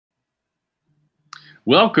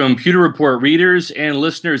Welcome, Pewter Report readers and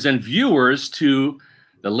listeners and viewers, to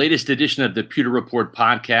the latest edition of the Pewter Report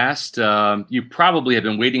podcast. You probably have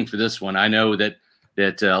been waiting for this one. I know that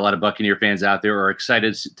a lot of Buccaneer fans out there are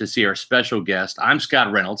excited to see our special guest. I'm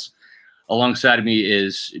Scott Reynolds. Alongside of me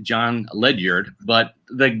is John Ledyard, but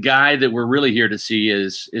the guy that we're really here to see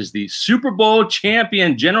is the Super Bowl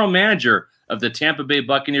champion general manager of the Tampa Bay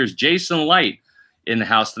Buccaneers, Jason Licht, in the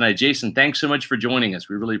house tonight. Jason, thanks so much for joining us.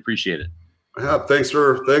 We really appreciate it. Thanks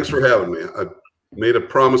for having me. I made a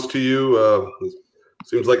promise to you.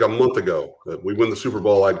 Seems like a month ago that we win the Super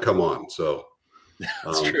Bowl, I'd come on. So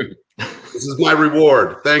that's true. This is my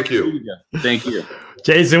reward. Thank you. Thank you,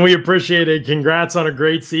 Jason. We appreciate it. Congrats on a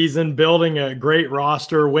great season, building a great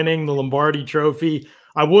roster, winning the Lombardi Trophy.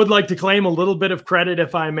 I would like to claim a little bit of credit,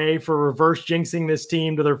 if I may, for reverse jinxing this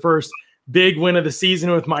team to their first big win of the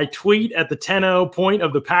season with my tweet at the 10-0 point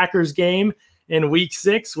of the Packers game in Week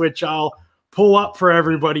 6, which I'll pull up for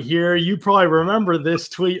everybody here. You probably remember this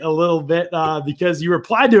tweet a little bit because you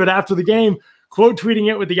replied to it after the game, quote tweeting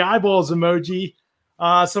it with the eyeballs emoji.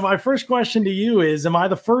 So my first question to you is, am I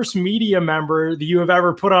the first media member that you have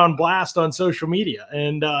ever put on blast on social media?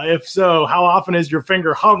 And if so, how often has your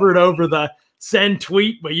finger hovered over the send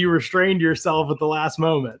tweet, but you restrained yourself at the last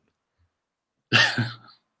moment?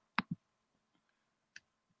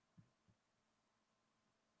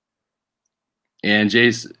 And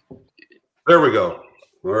Jason. There we go.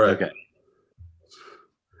 All right. Okay.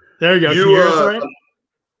 There you go. Can you hear us all right?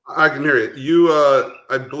 I can hear you. You,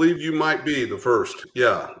 I believe you might be the first.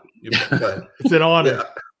 Yeah. It's an honor.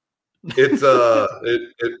 Yeah. It's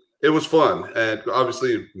it was fun, and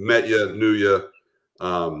obviously met you, knew you.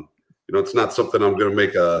 You know, it's not something I'm going to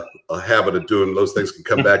make a habit of doing. Those things can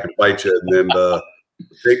come back and bite you, and then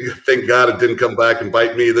thank God it didn't come back and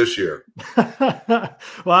bite me this year.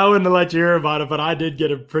 Well, I wouldn't have let you hear about it, but I did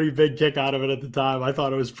get a pretty big kick out of it at the time. I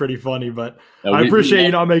thought it was pretty funny, but I appreciate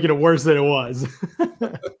you not making it worse than it was.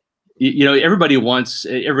 You know, everybody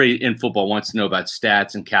in football wants to know about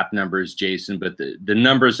stats and cap numbers, Jason, but the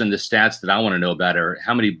numbers and the stats that I want to know about are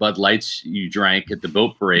how many Bud Lights you drank at the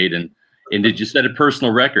boat parade, and did you set a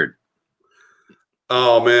personal record?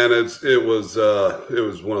 Oh man, it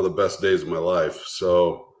was one of the best days of my life.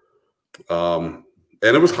 So, and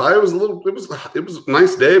it was high. It was a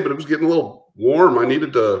nice day, but it was getting a little warm. I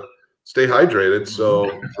needed to stay hydrated.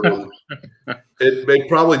 So, I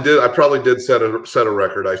probably did set a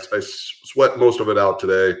record. I sweat most of it out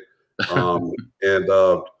today, and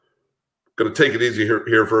going to take it easy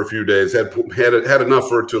here for a few days. Had enough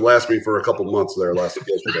for it to last me for a couple months there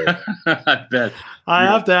yesterday. I bet. I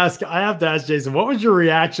have to ask Jason, what was your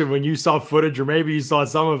reaction when you saw footage, or maybe you saw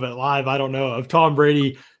some of it live, I don't know, of Tom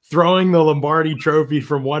Brady throwing the Lombardi Trophy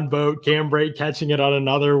from one boat, Cam Brate catching it on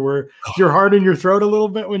another? Was your heart in your throat a little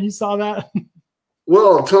bit when you saw that?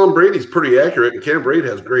 Well, Tom Brady's pretty accurate, and Cam Brate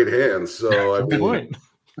has great hands. So I mean,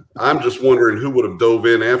 I'm just wondering who would have dove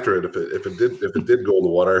in after it if it did go in the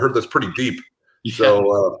water. I heard that's pretty deep. Yeah.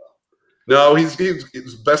 So no, he's the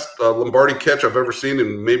best Lombardi catch I've ever seen,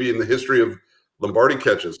 and maybe in the history of Lombardi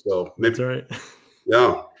catches. So maybe, that's right.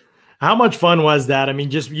 Yeah. How much fun was that? I mean,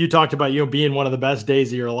 just you talked about being one of the best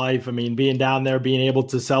days of your life. I mean, being down there, being able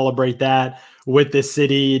to celebrate that with this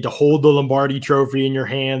city, to hold the Lombardi Trophy in your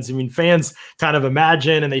hands. I mean, fans kind of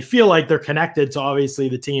imagine and they feel like they're connected to obviously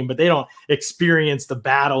the team, but they don't experience the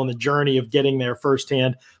battle and the journey of getting there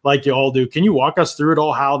firsthand like you all do. Can you walk us through it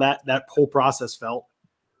all, how that whole process felt?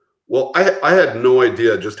 Well, I had no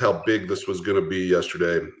idea just how big this was going to be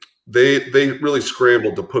yesterday. They really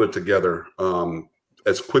scrambled to put it together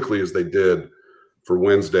as quickly as they did for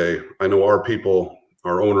Wednesday. I know our people,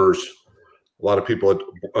 our owners, a lot of people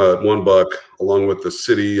at One Buck, along with the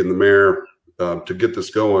city and the mayor, to get this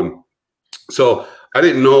going. So I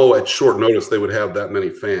didn't know at short notice they would have that many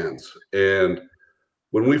fans. And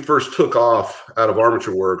when we first took off out of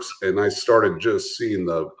Armature Works, and I started just seeing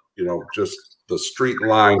just the street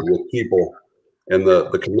lined with people, and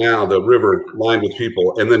the canal, the river lined with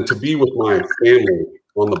people, and then to be with my family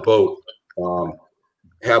on the boat,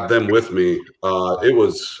 have them with me,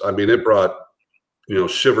 it brought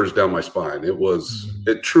shivers down my spine.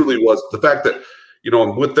 It truly was the fact that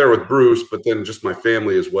I'm there with Bruce, but then just my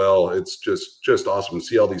family as well. It's just awesome to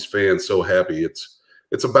see all these fans so happy.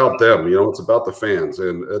 It's about them, it's about the fans,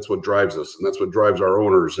 and that's what drives us, and that's what drives our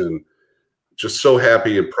owners, and just so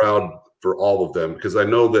happy and proud for all of them, because I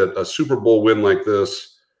know that a Super Bowl win like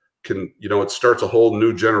this can, it starts a whole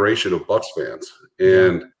new generation of Bucs fans.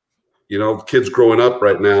 And you know, kids growing up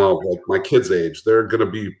right now, like my kids' age, they're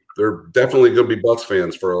definitely going to be Bucs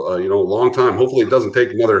fans for you know, a long time. Hopefully, it doesn't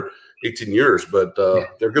take another 18 years, but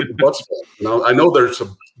they're going to be Bucs fans. Now, I know there's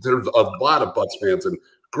a lot of Bucs fans and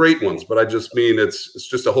great ones, but I just mean it's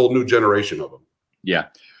just a whole new generation of them. Yeah.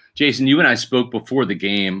 Jason, you and I spoke before the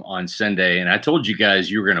game on Sunday, and I told you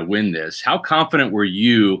guys you were going to win this. How confident were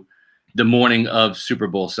you the morning of Super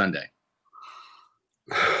Bowl Sunday?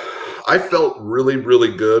 I felt really,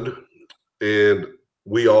 really good, and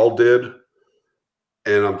we all did.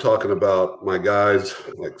 And I'm talking about my guys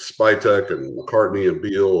like Spytek and McCartney and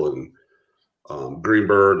Beal and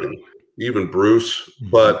Greenberg and even Bruce.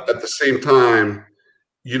 But at the same time,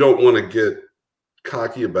 you don't want to get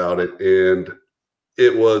cocky about it. And I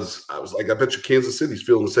was like, I bet you Kansas City's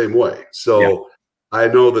feeling the same way. So yeah. I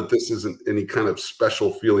know that this isn't any kind of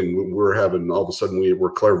special feeling we're having. All of a sudden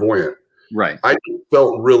we're clairvoyant. Right. I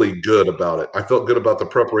felt really good about it. I felt good about the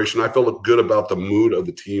preparation. I felt good about the mood of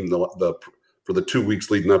the team for the 2 weeks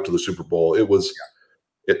leading up to the Super Bowl. It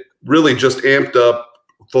really just amped up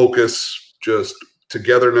focus, just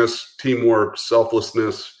togetherness, teamwork,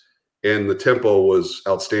 selflessness, and the tempo was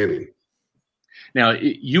outstanding. Now,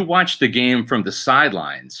 you watched the game from the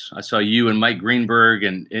sidelines. I saw you and Mike Greenberg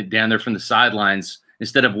and down there from the sidelines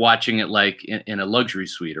instead of watching it like in a luxury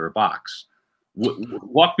suite or a box.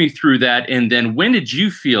 Walk me through that. And then when did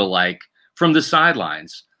you feel like from the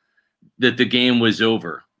sidelines that the game was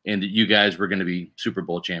over and that you guys were going to be Super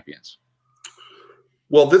Bowl champions?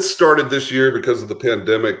 Well, this started this year because of the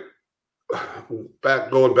pandemic.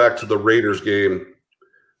 Going back to the Raiders game,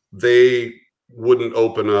 they wouldn't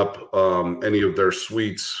open up any of their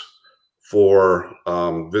suites for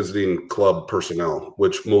visiting club personnel,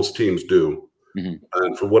 which most teams do. Mm-hmm.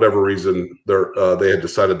 And for whatever reason, they had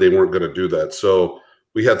decided they weren't going to do that. So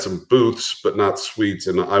we had some booths, but not suites.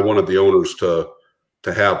 And I wanted the owners to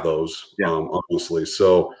have those, obviously.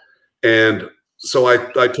 So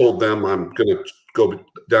I told them I'm going to go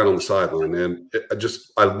down on the sideline. And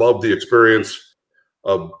I love the experience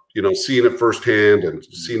of, you know, seeing it firsthand and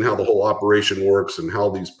seeing how the whole operation works and how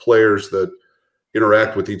these players that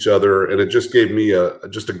interact with each other. And it just gave me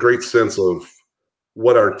just a great sense of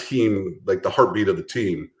what our team, like the heartbeat of the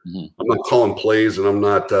team. Mm-hmm. I'm not calling plays and I'm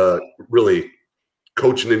not really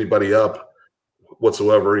coaching anybody up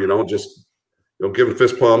whatsoever, you know, just, you know, giving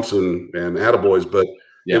fist pumps and attaboys, but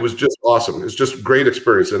it was just awesome. It's just a great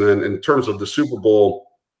experience. And then in terms of the Super Bowl,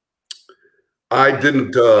 I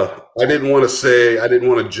didn't want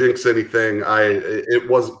to jinx anything.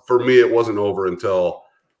 For me, it wasn't over until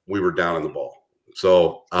we were down in the ball.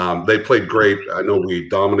 So they played great. I know we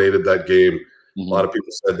dominated that game. Mm-hmm. A lot of people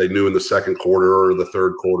said they knew in the second quarter or the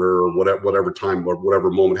third quarter or whatever time or whatever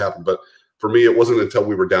moment happened. But for me, it wasn't until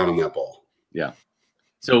we were down in that ball. Yeah.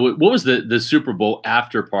 So what was the Super Bowl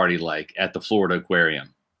after party like at the Florida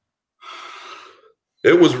Aquarium?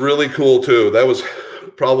 It was really cool too. That was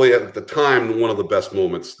probably at the time one of the best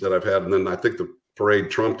moments that I've had. And then I think the parade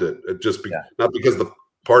trumped it. It just not because the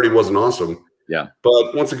party wasn't awesome. Yeah.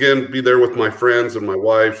 But once again, be there with my friends and my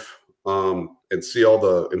wife and see all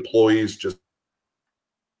the employees just.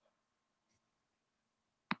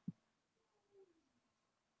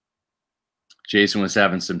 Jason was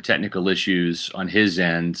having some technical issues on his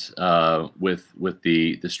end with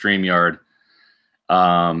the StreamYard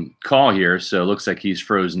call here, so it looks like he's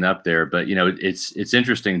frozen up there. But you know, it's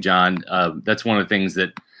interesting, John. That's one of the things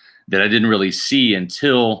that I didn't really see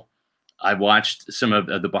until I watched some of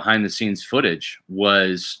the behind the scenes footage.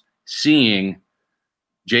 Was seeing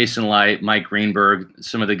Jason Licht, Mike Greenberg,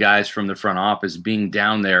 some of the guys from the front office being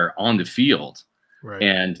down there on the field, right,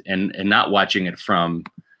 and not watching it from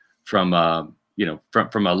a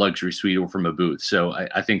luxury suite or from a booth. So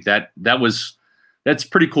I think that's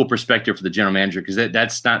pretty cool perspective for the general manager, because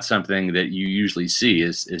that's not something that you usually see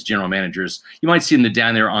as general managers. You might see them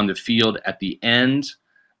down there on the field at the end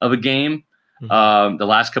of a game, mm-hmm. The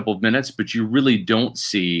last couple of minutes, but you really don't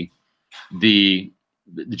see the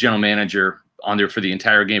general manager on there for the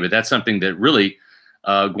entire game. But that's something that really,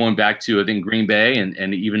 going back to, I think, Green Bay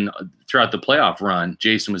and even throughout the playoff run,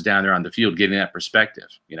 Jason was down there on the field getting that perspective,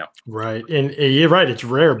 you know? Right. And you're right, it's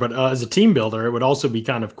rare, but as a team builder, it would also be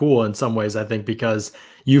kind of cool in some ways, I think, because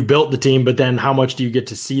you've built the team, but then how much do you get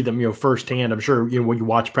to see them, you know, firsthand? I'm sure, you know, when you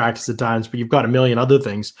watch practice at times, but you've got a million other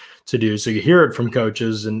things to do. So you hear it from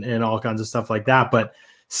coaches and all kinds of stuff like that, but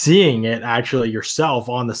seeing it actually yourself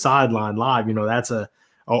on the sideline live, you know, that's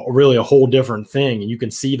really a whole different thing. And you can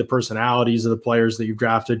see the personalities of the players that you've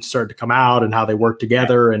drafted start to come out and how they work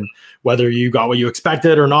together and whether you got what you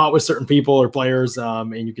expected or not with certain people or players.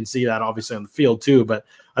 And you can see that obviously on the field too. But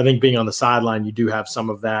I think being on the sideline, you do have some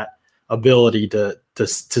of that ability to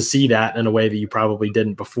to see that in a way that you probably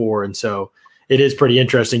didn't before. And so it is pretty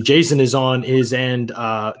interesting. Jason is on his end,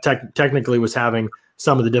 technically was having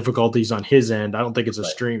some of the difficulties on his end. I don't think it's a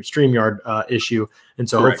StreamYard issue. And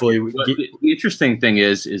so Correct. hopefully the interesting thing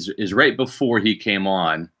is right before he came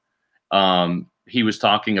on, he was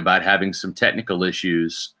talking about having some technical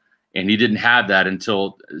issues, and he didn't have that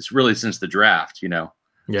until it's really since the draft,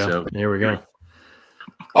 Yeah. So there we go.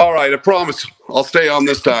 All right. I promise I'll stay on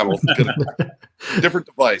this time. We'll get a different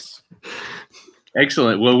device.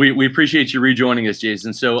 Excellent. Well, we appreciate you rejoining us,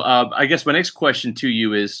 Jason. So I guess my next question to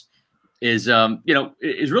you is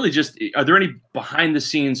really just, are there any behind the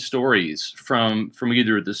scenes stories from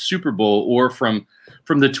either the Super Bowl or from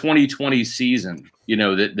the 2020 season,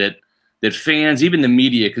 that fans, even the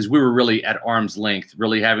media, because we were really at arm's length,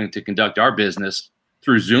 really having to conduct our business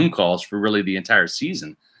through Zoom calls for really the entire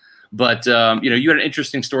season. But, you had an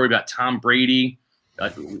interesting story about Tom Brady,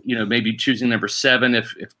 maybe choosing number 7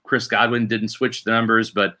 if Chris Godwin didn't switch the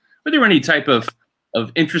numbers. But were there any type of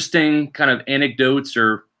interesting kind of anecdotes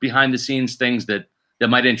or behind the scenes things that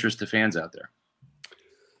might interest the fans out there?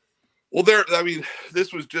 Well,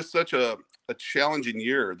 this was just such a challenging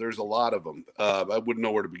year. There's a lot of them. I wouldn't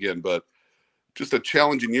know where to begin, but just a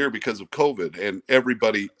challenging year because of COVID and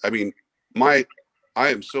everybody. I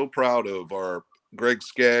am so proud of our Greg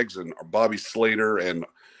Skaggs and our Bobby Slater and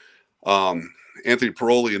Anthony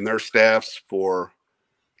Paroli and their staffs for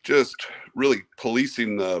just really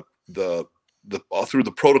policing the through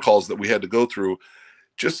the protocols that we had to go through.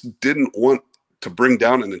 Just didn't want to bring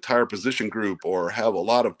down an entire position group or have a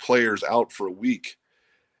lot of players out for a week.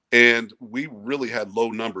 And we really had low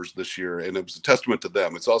numbers this year, and it was a testament to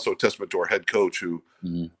them. It's also a testament to our head coach who,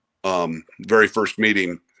 very first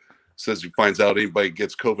meeting, says he finds out anybody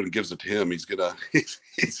gets COVID and gives it to him, he's gonna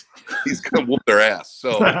whoop their ass.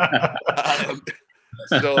 So,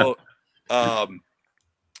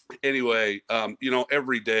 anyway,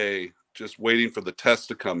 every day just waiting for the test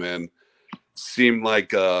to come in seemed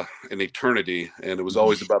like an eternity, and it was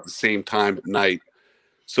always about the same time at night.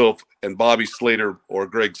 So, and Bobby Slater or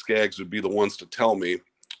Greg Skaggs would be the ones to tell me,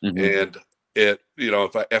 and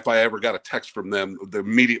if I ever got a text from them,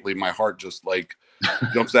 immediately my heart just like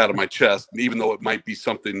jumps out of my chest, even though it might be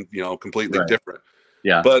something completely different.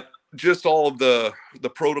 Yeah. But just all of the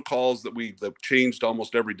protocols that changed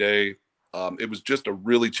almost every day. It was just a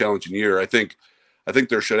really challenging year. I think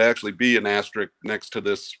there should actually be an asterisk next to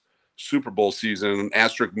this Super Bowl season. An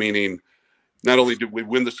asterisk meaning not only did we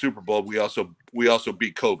win the Super Bowl, we also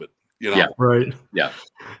beat COVID. Yeah. Right. Yeah.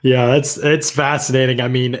 Yeah. It's fascinating.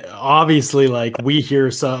 Obviously, like, we hear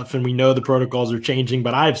stuff and we know the protocols are changing,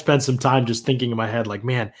 but I've spent some time just thinking in my head, like,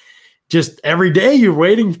 man, just every day you're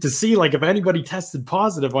waiting to see like if anybody tested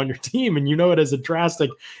positive on your team, and it has a drastic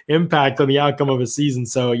impact on the outcome of a season.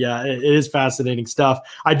 So yeah, it is fascinating stuff.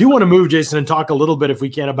 I do want to move, Jason, and talk a little bit, if we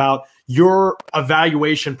can, about your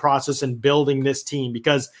evaluation process in building this team,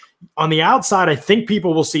 because on the outside, I think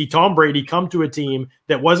people will see Tom Brady come to a team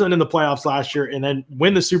that wasn't in the playoffs last year and then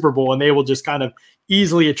win the Super Bowl, and they will just kind of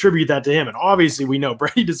easily attribute that to him. And obviously we know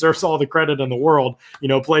Brady deserves all the credit in the world,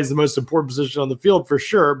 plays the most important position on the field for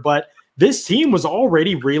sure. But this team was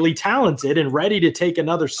already really talented and ready to take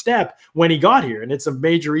another step when he got here. And it's a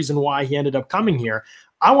major reason why he ended up coming here.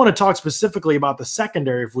 I want to talk specifically about the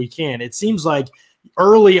secondary if we can. It seems like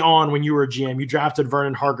early on when you were a GM, you drafted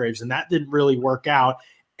Vernon Hargreaves, and that didn't really work out.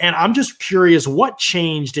 And I'm just curious, what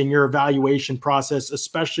changed in your evaluation process,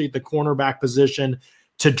 especially at the cornerback position,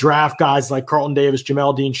 to draft guys like Carlton Davis,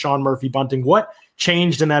 Jamel Dean, Sean Murphy-Bunting? What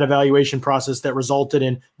changed in that evaluation process that resulted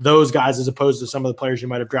in those guys as opposed to some of the players you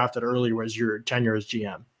might have drafted earlier as your tenure as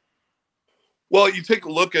GM? Well, you take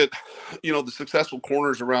a look at, the successful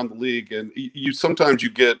corners around the league, and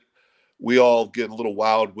we all get a little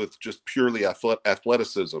wowed with just purely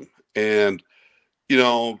athleticism and,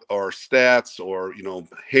 our stats or,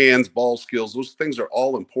 hands, ball skills. Those things are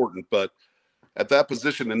all important. But at that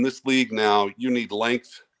position in this league now, you need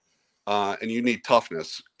length and you need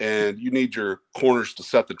toughness, and you need your corners to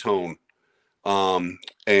set the tone.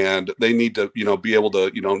 And they need to, be able to,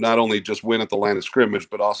 not only just win at the line of scrimmage,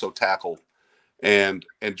 but also tackle and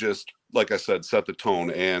just, like I said, set the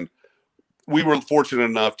tone. And we were fortunate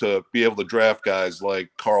enough to be able to draft guys like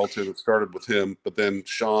Carlton. It started with him, but then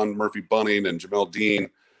Sean Murphy-Bunting and Jamel Dean.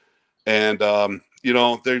 And,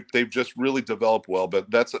 they've just really developed well, but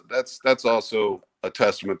that's also a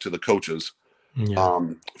testament to the coaches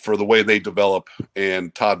for the way they develop,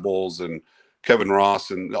 and Todd Bowles and Kevin Ross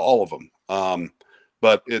and all of them.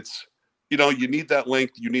 But it's, you need that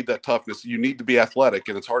length, you need that toughness, you need to be athletic,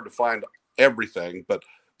 and it's hard to find everything, but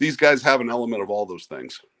these guys have an element of all those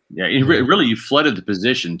things. Yeah, really, you flooded the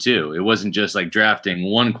position too. It wasn't just like drafting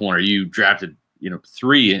one corner. You drafted,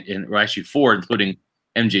 3 or actually 4, including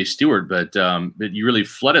MJ Stewart. But you really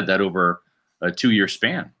flooded that over a 2-year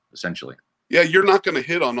span, essentially. Yeah, you're not going to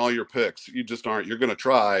hit on all your picks. You just aren't. You're going to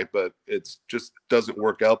try, but it just doesn't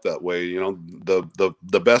work out that way.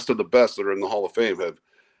 The best of the best that are in the Hall of Fame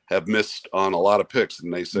have missed on a lot of picks,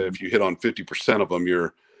 and they say if you hit on 50% of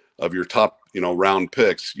them, of your top round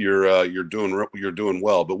picks, you're doing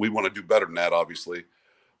well. But we want to do better than that, obviously.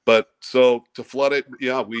 But so to flood it,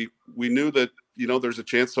 yeah, we knew that there's a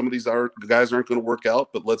chance some of these guys aren't going to work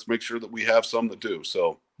out, but let's make sure that we have some that do.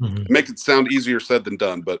 So make it sound easier said than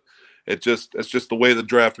done, but it's just the way the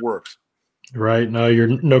draft works. Right. No, you're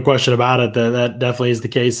no question about it. That definitely is the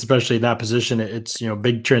case, especially that position. It's,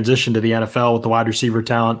 big transition to the NFL with the wide receiver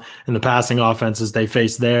talent and the passing offenses they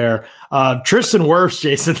face there. Tristan Wirfs,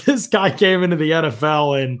 Jason, this guy came into the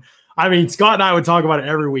NFL, and I mean, Scott and I would talk about it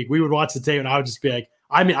every week. We would watch the tape and I would just be like,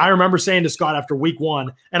 I remember saying to Scott after week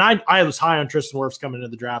 1, and I was high on Tristan Wirfs coming into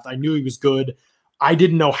the draft. I knew he was good. I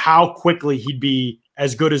didn't know how quickly he'd be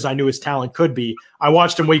as good as I knew his talent could be. I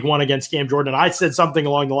watched him week 1 against Cam Jordan. I said something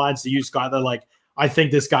along the lines to you, Scott, that I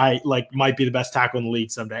think this guy might be the best tackle in the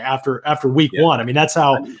league someday after week 1. I mean, that's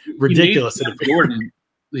how ridiculous it is.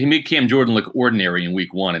 He made Cam Jordan look ordinary in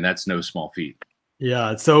week 1, and that's no small feat.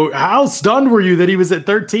 Yeah. So how stunned were you that he was at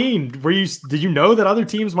 13? Did you know that other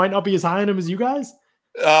teams might not be as high on him as you guys?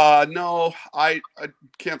 No, I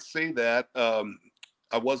can't say that.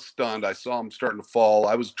 I was stunned. I saw him starting to fall.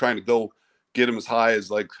 I was trying to go get him as high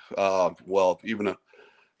as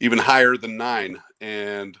even higher than 9,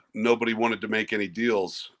 and nobody wanted to make any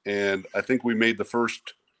deals. And I think we made the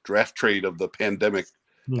first draft trade of the pandemic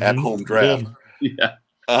at home draft. Yeah.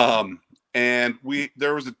 And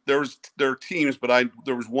there are teams, but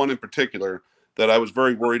there was one in particular that I was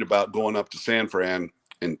very worried about going up to San Fran,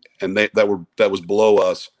 and that was below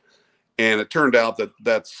us. And it turned out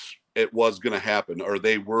it was going to happen, or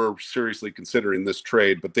they were seriously considering this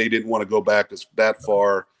trade, but they didn't want to go back that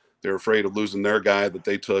far. They're afraid of losing their guy that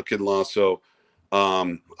they took and lost. So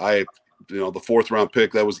the 4th round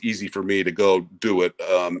pick, that was easy for me to go do it.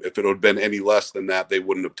 If it had been any less than that, they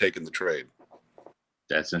wouldn't have taken the trade.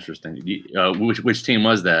 That's interesting. Which team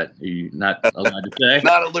was that? Are you not allowed to say?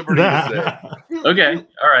 Not at liberty to say. Okay.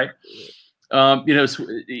 All right.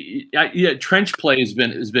 Trench play has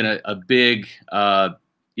been a big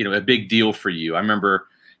a big deal for you. I remember,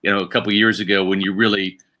 a couple of years ago when you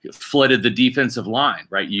really flooded the defensive line,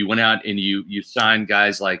 right? You went out and you signed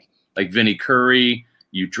guys like Vinny Curry,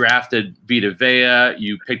 you drafted Vita Vea,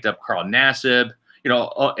 you picked up Carl Nassib,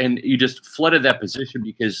 and you just flooded that position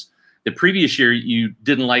because the previous year you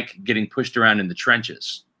didn't like getting pushed around in the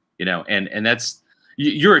trenches, and that's,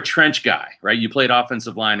 you're a trench guy, right? You played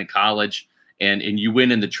offensive line in college and you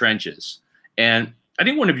win in the trenches. And I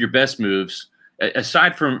think one of your best moves,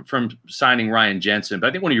 aside from signing Ryan Jensen, but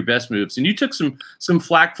I think one of your best moves, and you took some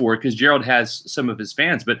flack for it because Gerald has some of his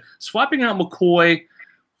fans, but swapping out McCoy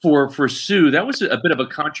for Sue, that was a bit of a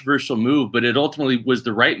controversial move, but it ultimately was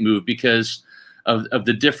the right move because of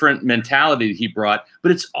the different mentality he brought.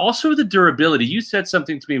 But it's also the durability. You said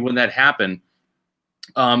something to me when that happened.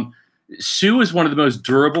 Sue is one of the most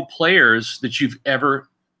durable players that you've ever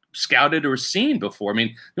scouted or seen before. I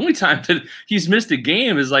mean, the only time that he's missed a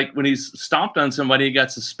game is like when he's stomped on somebody and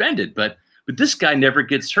got suspended. But this guy never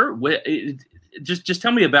gets hurt. Just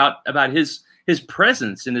tell me about his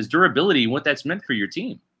presence and his durability and what that's meant for your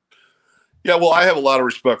team. Yeah, well, I have a lot of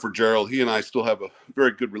respect for Gerald. He and I still have a very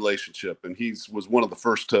good relationship, and he was one of the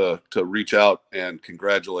first to reach out and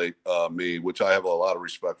congratulate me, which I have a lot of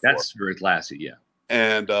respect for. That's very classy, yeah.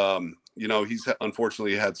 And he's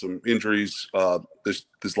unfortunately had some injuries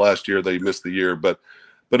this last year that he missed the year. But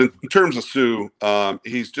in terms of Sue,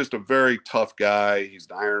 he's just a very tough guy. He's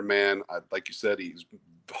an Iron Man. Like you said, he's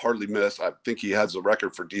hardly missed. I think he has a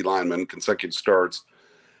record for D lineman consecutive starts.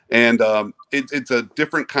 And it's a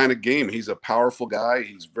different kind of game. He's a powerful guy.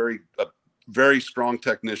 He's a very strong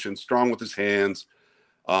technician, strong with his hands.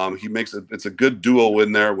 It's a good duo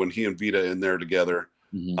in there when he and Vita in there together.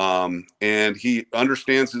 Mm-hmm. And he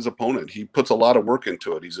understands his opponent. He puts a lot of work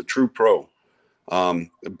into it. He's a true pro.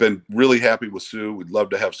 Been really happy with Sue. We'd love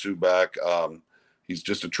to have Sue back. He's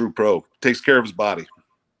just a true pro. Takes care of his body.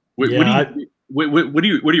 What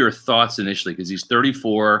are your thoughts initially? Because he's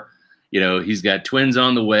 34. He's got twins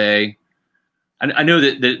on the way. I know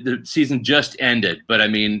that the season just ended, but I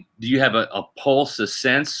mean, do you have a pulse, a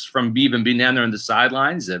sense from even being down there on the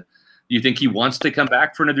sidelines? Do you think he wants to come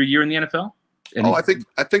back for another year in the NFL? I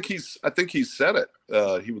think he's said it.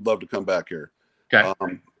 He would love to come back here. Okay.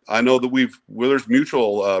 I know that there's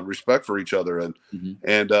mutual respect for each other,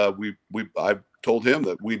 and I've told him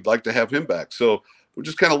that we'd like to have him back. So we're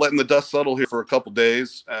just kind of letting the dust settle here for a couple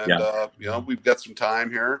days, and we've got some time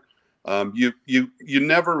here. You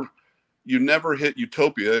never hit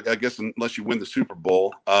utopia, I guess, unless you win the Super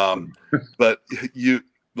Bowl. But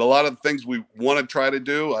a lot of the things we want to try to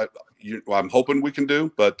do, I'm hoping we can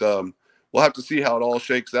do, but we'll have to see how it all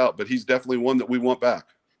shakes out. But he's definitely one that we want back.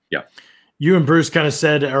 Yeah. You and Bruce kind of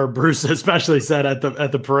said, or Bruce especially said at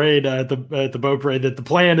the parade, at the boat parade, that the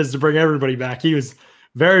plan is to bring everybody back. He was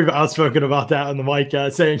very outspoken about that on the mic,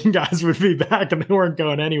 saying guys would be back and they weren't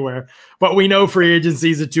going anywhere. But we know free agency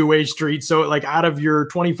is a two-way street. So like out of your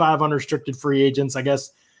 25 unrestricted free agents, I guess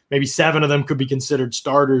maybe 7 of them could be considered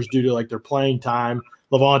starters due to like their playing time.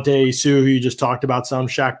 Levante, Sue, who you just talked about, some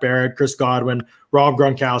Shaq Barrett, Chris Godwin, Rob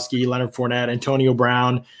Gronkowski, Leonard Fournette, Antonio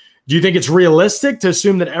Brown. Do you think it's realistic to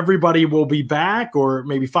assume that everybody will be back, or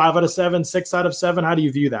maybe 5 out of 7, 6 out of 7? How do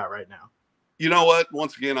you view that right now? You know what?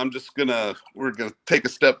 Once again, we're gonna take a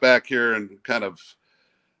step back here and kind of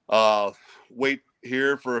wait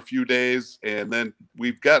here for a few days, and then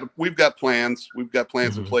we've got plans. We've got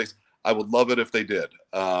plans in place. I would love it if they did.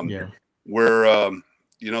 There's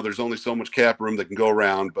only so much cap room that can go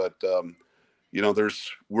around, but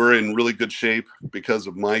we're in really good shape because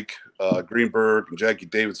of Mike Greenberg and Jackie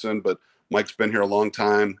Davidson, but Mike's been here a long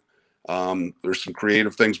time. There's some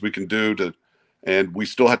creative things we can do and we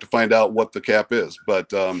still have to find out what the cap is. But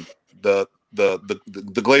the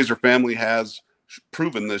Glazer family has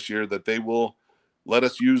proven this year that they will let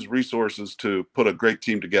us use resources to put a great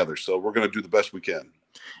team together. So we're going to do the best we can.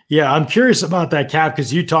 Yeah, I'm curious about that cap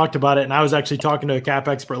because you talked about it, and I was actually talking to a cap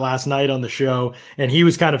expert last night on the show, and he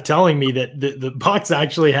was kind of telling me that the Bucs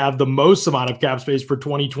actually have the most amount of cap space for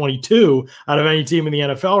 2022 out of any team in the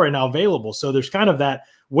NFL right now available. So there's kind of that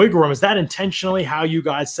wiggle room. Is that intentionally how you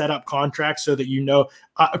guys set up contracts so that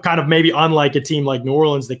kind of maybe unlike a team like New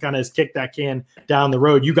Orleans that kind of has kicked that can down the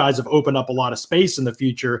road, you guys have opened up a lot of space in the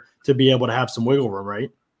future to be able to have some wiggle room,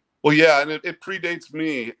 right? Well, yeah, and it predates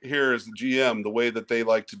me here as the GM, the way that they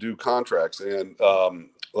like to do contracts. And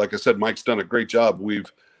like I said, Mike's done a great job. We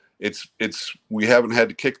haven't had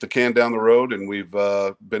to kick the can down the road, and we've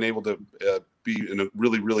been able to be in a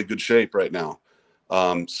really, really good shape right now.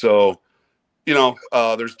 There's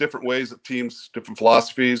different ways that teams, different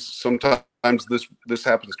philosophies. Sometimes this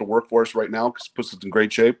happens to work for us right now because it puts us in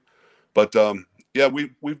great shape. But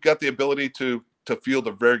we've got the ability to field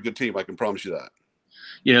a very good team. I can promise you that.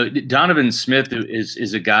 Donovan Smith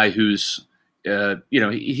is a guy who's,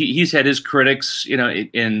 he's had his critics,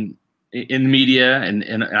 in the media,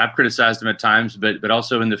 and I've criticized him at times, but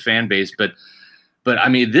also in the fan base. But I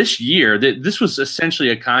mean, this year, this was essentially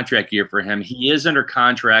a contract year for him. He is under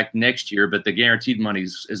contract next year, but the guaranteed money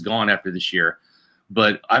is gone after this year.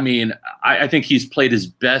 But I mean, I think he's played his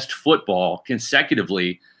best football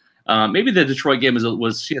consecutively. Maybe the Detroit game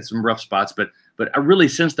he had some rough spots, but really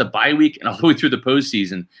since the bye week and all the way through the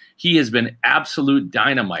postseason, he has been absolute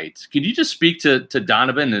dynamite. Could you just speak to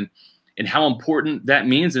Donovan and how important that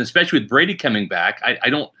means, and especially with Brady coming back? I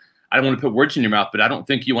don't want to put words in your mouth, but I don't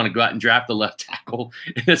think you want to go out and draft the left tackle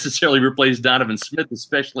and necessarily replace Donovan Smith,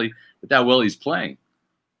 especially with how well he's playing.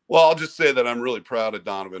 Well, I'll just say that I'm really proud of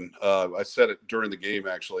Donovan. I said it during the game,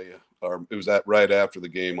 actually, or it was right after the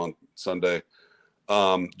game on Sunday.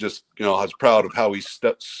 I was proud of how he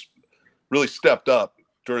really stepped up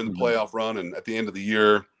during the playoff run and at the end of the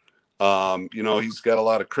year. He's got a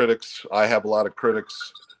lot of critics. I have a lot of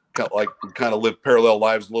critics. We kind of lived parallel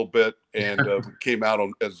lives a little bit, and came out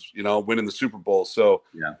as winning the Super Bowl. So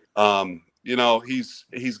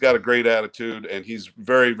he's got a great attitude, and he's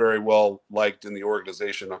very, very well liked in the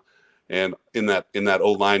organization and in that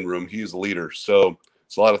O-line room. He's a leader. So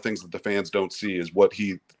it's a lot of things that the fans don't see is what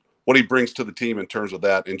he brings to the team in terms of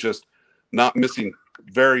that, and just not missing.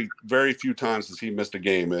 Very, very few times has he missed a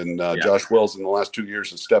game, and Josh Wells in the last 2 years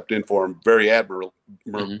has stepped in for him very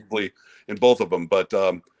admirably in both of them. But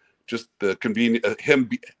just the convenience, him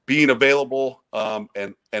being available,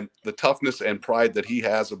 and the toughness and pride that he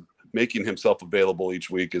has of making himself available each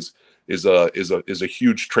week is a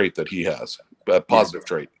huge trait that he has, a positive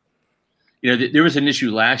trait. There was an issue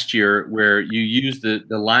last year where you used the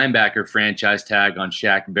linebacker franchise tag on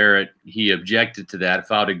Shaq Barrett. He objected to that,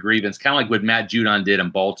 filed a grievance, kind of like what Matt Judon did in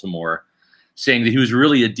Baltimore, saying that he was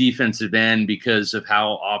really a defensive end because of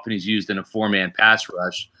how often he's used in a 4-man pass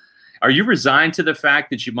rush. Are you resigned to the fact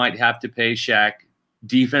that you might have to pay Shaq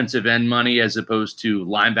defensive end money as opposed to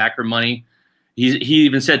linebacker money? He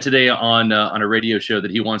even said today on a radio show that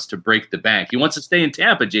he wants to break the bank. He wants to stay in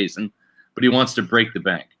Tampa, Jason, but he wants to break the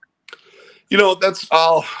bank.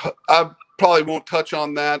 I'm probably won't touch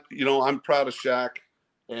on that. You know, I'm proud of Shaq,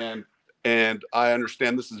 and I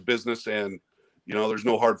understand this is business, and you know, there's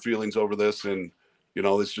no hard feelings over this, and you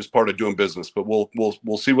know, it's just part of doing business. But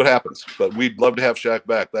we'll see what happens. But we'd love to have Shaq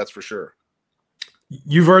back, that's for sure.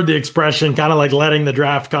 You've heard the expression, kind of like letting the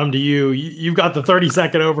draft come to you. You've got the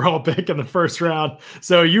 32nd overall pick in the first round,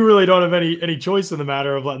 so you really don't have any choice in the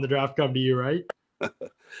matter of letting the draft come to you, right?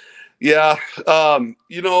 Yeah.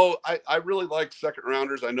 You know, I really like second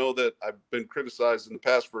rounders. I know that I've been criticized in the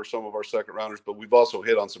past for some of our second rounders, but we've also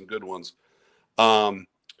hit on some good ones.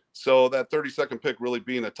 So that 32nd pick really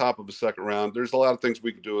being the top of the second round, there's a lot of things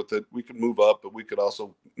we could do with it. We could move up, but we could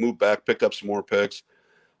also move back, pick up some more picks.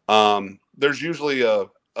 There's usually a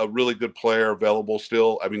really good player available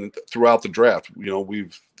still. I mean, throughout the draft, you know,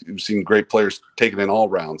 we've seen great players taken in all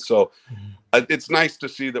rounds. So it's nice to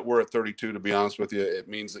see that we're at 32, to be honest with you. It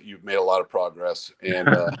means that you've made a lot of progress. And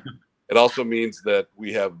it also means that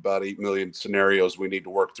we have about 8 million scenarios we need to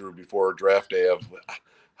work through before draft day of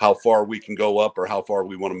how far we can go up or how far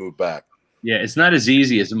we want to move back. Yeah, it's not as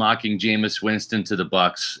easy as mocking Jameis Winston to the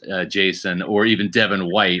Bucs, Jason, or even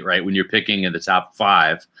Devin White, right, when you're picking in the top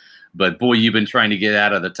 5. But, boy, you've been trying to get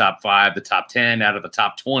out of the top 5, the top 10, out of the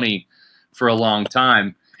top 20 for a long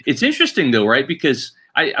time. It's interesting, though, right, because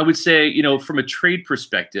I would say, you know, from a trade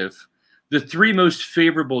perspective, the 3 most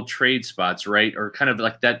favorable trade spots, right, are kind of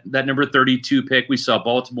like that number 32 pick. We saw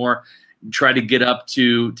Baltimore try to get up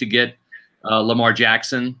to get Lamar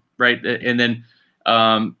Jackson, right, and then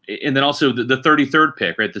also the 33rd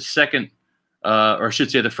pick, right, the second, or I should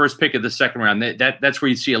say the first pick of the second round. That's where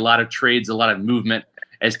you see a lot of trades, a lot of movement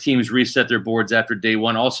as teams reset their boards after day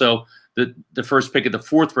 1. Also, the first pick of the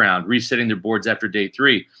 4th round, resetting their boards after day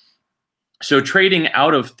 3. So trading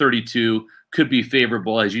out of 32 could be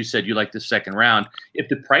favorable. As you said, you like the second round if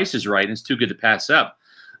the price is right and it's too good to pass up.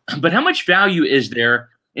 But how much value is there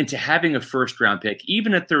into having a first round pick,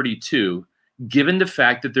 even at 32, given the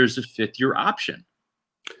fact that there's a 5th-year option?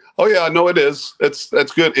 Oh yeah, no, it is. That's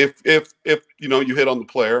good. If you know, you hit on the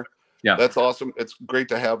player, yeah, that's awesome. It's great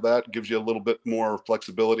to have that. It gives you a little bit more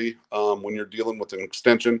flexibility when you're dealing with an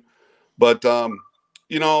extension. But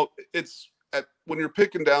you know, it's when you're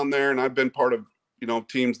picking down there, and I've been part of, you know,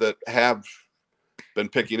 teams that have been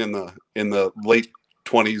picking in the late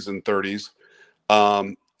 20s and 30s.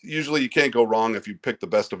 Usually, you can't go wrong if you pick the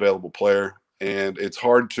best available player, and it's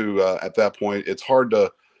hard to at that point. It's hard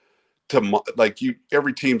to like you.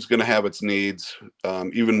 Every team's going to have its needs,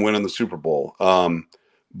 even winning the Super Bowl.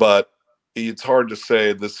 But it's hard to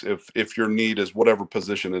say this if your need is whatever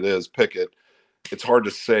position it is, pick it. It's hard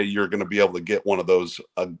to say you're going to be able to get one of those,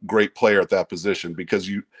 a great player at that position, because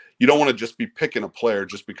you don't want to just be picking a player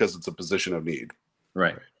just because it's a position of need.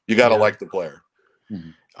 Right. You got to like the player.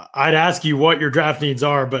 Mm-hmm. I'd ask you what your draft needs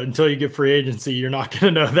are, but until you get free agency, you're not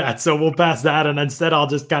going to know that. So we'll pass that. And instead, I'll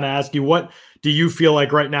just kind of ask you, what do you feel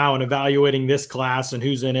like right now in evaluating this class and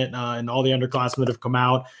who's in it and all the underclassmen that have come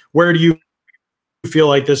out? Where do you feel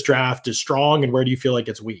like this draft is strong and where do you feel like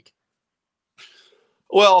it's weak?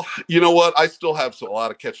 Well, you know what? I still have a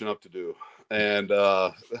lot of catching up to do, and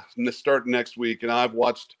start next week. And I've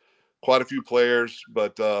watched quite a few players,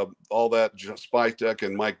 but all that Spike Tech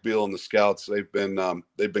and Mike Beal and the scouts, they've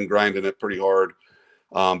been grinding it pretty hard,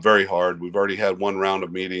 very hard. We've already had 1 round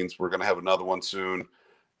of meetings. We're going to have another one soon.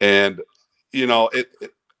 And you know,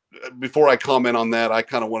 before I comment on that, I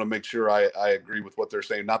kind of want to make sure I agree with what they're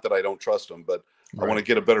saying. Not that I don't trust them, but right. I want to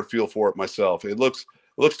get a better feel for it myself. It looks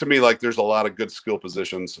to me like there's a lot of good skill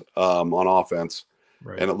positions on offense,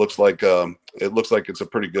 right. And it looks like it's a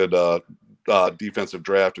pretty good defensive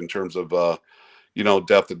draft in terms of you know,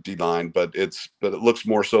 depth at D-line, but it looks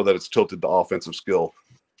more so that it's tilted to offensive skill.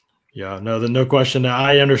 Yeah, no question.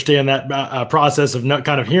 I understand that process of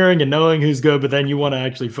kind of hearing and knowing who's good, but then you want to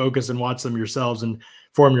actually focus and watch them yourselves and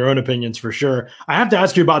form your own opinions for sure. I have to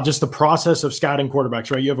ask you about just the process of scouting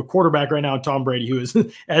quarterbacks, right? You have a quarterback right now, Tom Brady, who is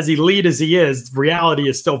as elite as he is, reality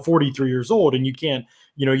is still 43 years old, and you can't,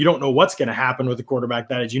 you know, you don't know what's going to happen with a quarterback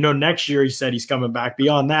that is. You know, next year he said he's coming back.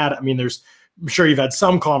 Beyond that, I mean, I'm sure you've had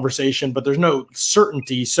some conversation, but there's no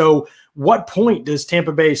certainty. So what point does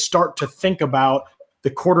Tampa Bay start to think about the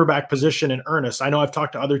quarterback position in earnest? I know I've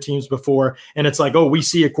talked to other teams before, and it's like, oh, we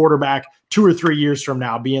see a quarterback 2 or 3 years from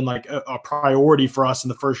now being like a priority for us in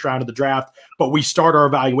the first round of the draft, but we start our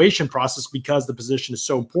evaluation process because the position is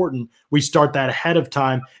so important. We start that ahead of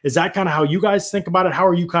time. Is that kind of how you guys think about it? How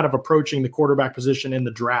are you kind of approaching the quarterback position in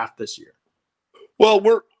the draft this year? Well,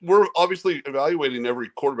 we're obviously evaluating every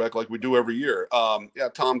quarterback like we do every year. Yeah,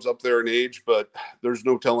 Tom's up there in age, but there's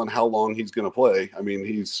no telling how long he's going to play. I mean,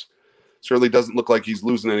 he's certainly doesn't look like he's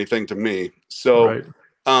losing anything to me. So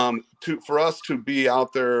right. For us to be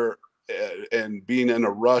out there and being in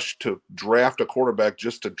a rush to draft a quarterback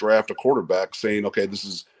just to draft a quarterback, saying, okay, this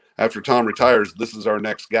is after Tom retires, this is our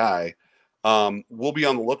next guy. We'll be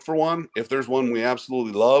on the look for one. If there's one we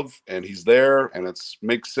absolutely love and he's there and it's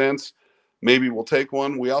makes sense, maybe we'll take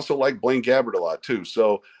one. We also like Blaine Gabbert a lot too.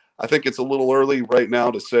 So I think it's a little early right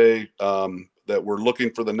now to say that we're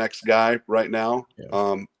looking for the next guy right now,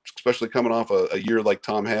 especially coming off a year like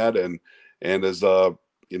Tom had and as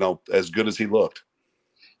as good as he looked.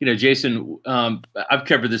 Jason, I've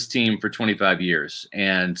covered this team for 25 years,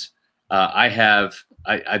 and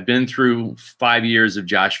I've been through 5 years of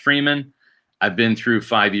Josh Freeman. I've been through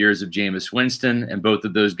 5 years of Jameis Winston, and both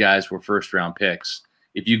of those guys were first-round picks.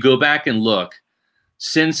 If you go back and look,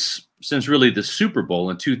 since really the Super Bowl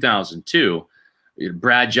in 2002,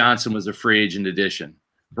 Brad Johnson was a free agent addition.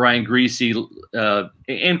 Brian Griese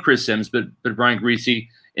and Chris Sims, but Brian Griese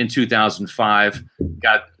in 2005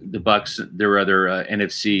 got the Bucs their other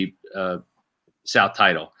NFC South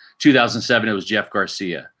title. 2007 it was Jeff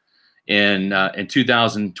Garcia. In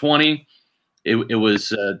 2020 it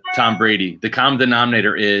was Tom Brady. The common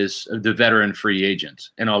denominator is the veteran free agent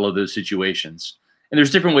in all of those situations. And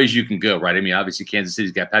there's different ways you can go, right? I mean, obviously Kansas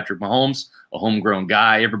City's got Patrick Mahomes, a homegrown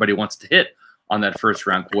guy. Everybody wants to hit on that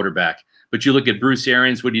first-round quarterback. But you look at Bruce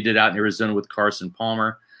Arians, what he did out in Arizona with Carson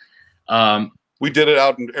Palmer. We did it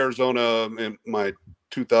out in Arizona in my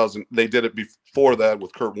 2000. They did it before that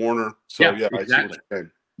with Kurt Warner. So yeah, exactly. I see what you're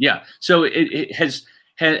saying. Yeah. So it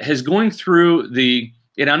has going through the,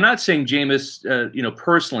 and I'm not saying Jameis,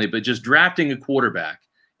 personally, but just drafting a quarterback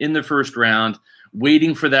in the first round,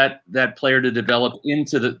 waiting for that player to develop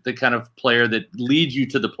into the kind of player that leads you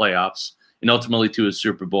to the playoffs and ultimately to a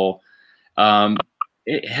Super Bowl.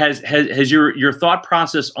 Has your thought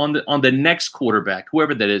process on the next quarterback,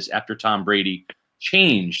 whoever that is after Tom Brady,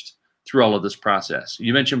 changed through all of this process?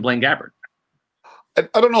 You mentioned Blaine Gabbert.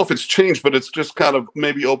 I don't know if it's changed, but it's just kind of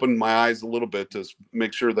maybe opened my eyes a little bit to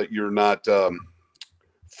make sure that you're not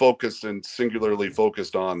focused and singularly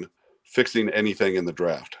focused on fixing anything in the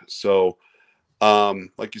draft. So,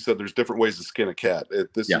 like you said, there's different ways to skin a cat.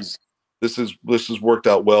 This has worked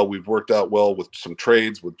out well. We've worked out well with some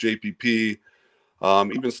trades with JPP.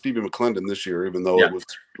 Even Stevie McClendon this year, even though it was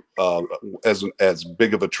as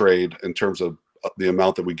big of a trade in terms of the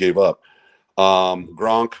amount that we gave up.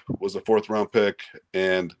 Gronk was a 4th-round pick,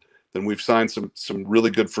 and then we've signed some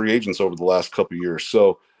really good free agents over the last couple of years.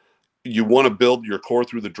 So you want to build your core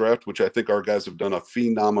through the draft, which I think our guys have done a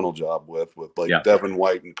phenomenal job with Devin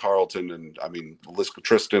White and Carlton, and I mean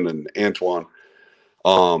Tristan and Antoine.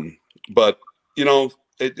 But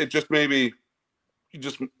it just maybe you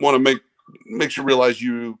just want to makes you realize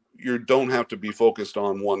you don't have to be focused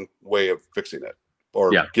on one way of fixing it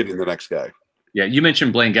or getting the next guy. Yeah, you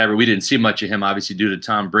mentioned Blaine Gabbert. We didn't see much of him, obviously, due to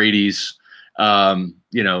Tom Brady's, health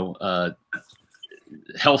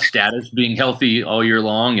status, being healthy all year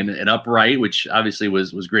long and upright, which obviously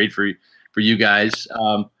was great for you guys.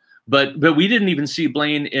 But we didn't even see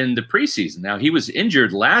Blaine in the preseason. Now, he was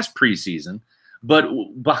injured last preseason. But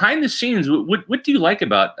behind the scenes, what do you like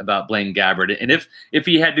about Blaine Gabbert? And if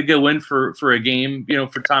he had to go in for a game,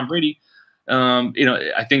 for Tom Brady,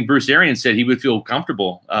 I think Bruce Arians said he would feel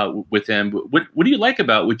comfortable with him. What do you like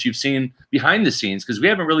about what you've seen behind the scenes? Because we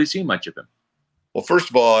haven't really seen much of him. Well, first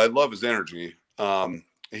of all, I love his energy. I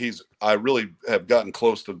really have gotten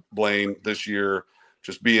close to Blaine this year,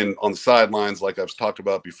 just being on the sidelines, like I've talked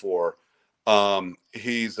about before.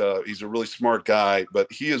 He's a really smart guy,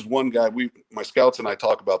 but he is one guy. My scouts and I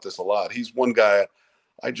talk about this a lot. He's one guy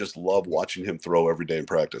I just love watching him throw every day in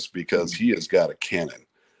practice because he has got a cannon.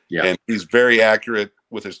 Yeah. And he's very accurate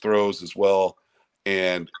with his throws as well.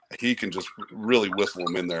 And he can just really whistle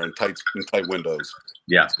them in there in tight windows.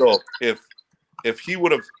 Yeah. So if he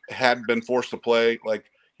would have been forced to play, like,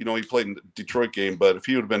 he played in the Detroit game, but if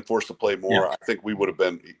he would have been forced to play more, I think he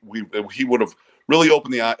would have really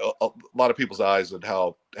opened a lot of people's eyes at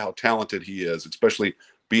how talented he is, especially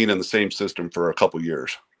being in the same system for a couple of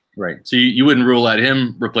years. Right. So you wouldn't rule out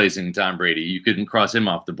him replacing Tom Brady. You couldn't cross him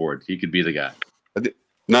off the board. He could be the guy.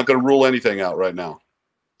 Not going to rule anything out right now.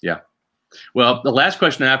 Yeah. Well, the last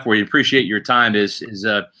question I have for you, appreciate your time, is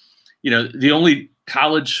the only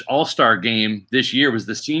college all-star game this year was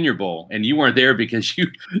the Senior Bowl, and you weren't there because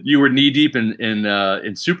you were knee-deep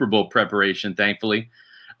in Super Bowl preparation, thankfully.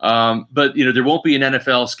 But there won't be an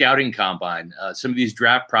NFL scouting combine. Some of these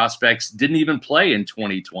draft prospects didn't even play in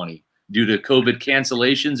 2020 due to COVID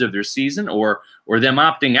cancellations of their season or them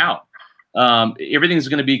opting out. Everything's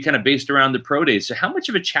going to be kind of based around the pro days. So how much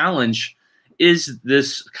of a challenge is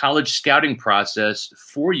this college scouting process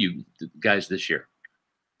for you guys this year?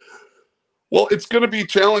 Well, it's going to be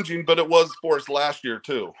challenging, but it was for us last year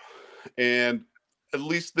too. and at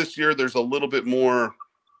least this year there's a little bit more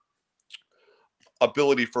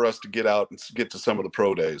ability for us to get out and get to some of the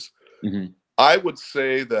pro days. I would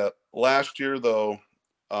say that last year, though,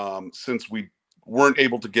 since we weren't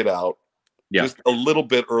able to get out just a little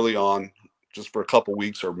bit early on, just for a couple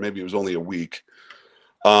weeks, or maybe it was only a week,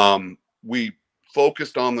 we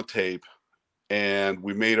focused on the tape and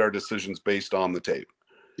we made our decisions based on the tape.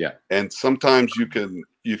 And sometimes you can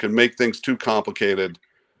make things too complicated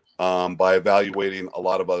by evaluating a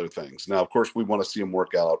lot of other things. Now, of course, we want to see them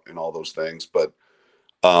work out and all those things, but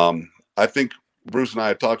I think Bruce and I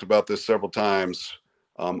have talked about this several times.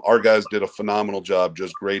 Our guys did a phenomenal job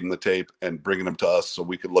just grading the tape and bringing them to us so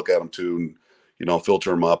we could look at them too, and, you know, filter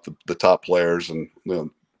them up, the top players, and, you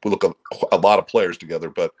know, we look at a lot of players together,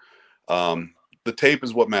 but the tape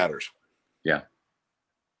is what matters.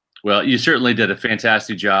 Well, you certainly did a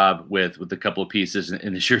fantastic job with a couple of pieces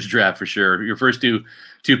in this year's draft, for sure. Your first two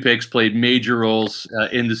picks played major roles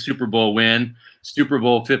in the Super Bowl win. Super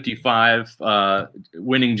Bowl 55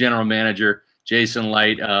 winning general manager Jason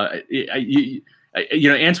Licht. You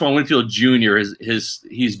know, Antoine Winfield Jr.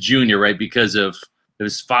 he's junior, right, because of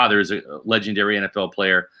his father is a legendary NFL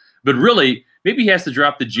player. But really, maybe he has to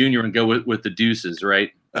drop the junior and go with the Deuces,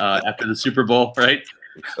 right, after the Super Bowl, right?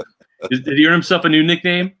 Did he earn himself a new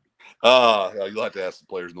nickname? You'll have to ask the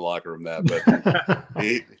players in the locker room that, but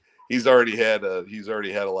he's already had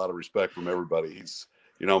a lot of respect from everybody. He's,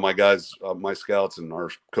 you know, my guys, my scouts and our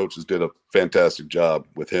coaches did a fantastic job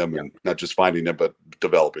with him, and not just finding him, but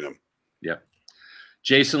developing him.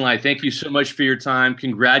 Jason Licht, thank you so much for your time.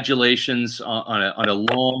 Congratulations on a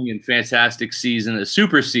long and fantastic season, a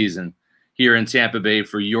super season here in Tampa Bay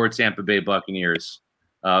for your Tampa Bay Buccaneers.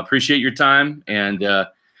 Appreciate your time, and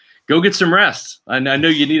go get some rest. I know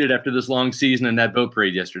you need it after this long season and that boat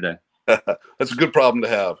parade yesterday. That's a good problem to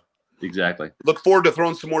have. Exactly. Look forward to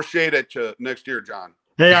throwing some more shade at you next year, John.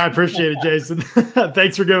 Hey, I appreciate it, Jason.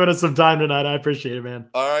 Thanks for giving us some time tonight. I appreciate it, man.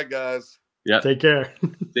 All right, guys. Take care.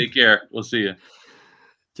 Take care. We'll see you.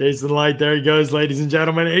 Jason Licht, there he goes, ladies and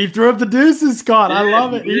gentlemen. He threw up the deuces, Scott. I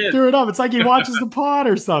love it. He threw it up. It's like he watches the pod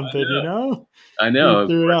or something, you know? I know.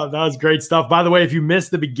 He threw it up. That was great stuff. By the way, if you missed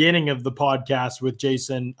the beginning of the podcast with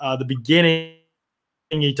Jason, the beginning,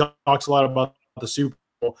 he talks a lot about the Super Bowl.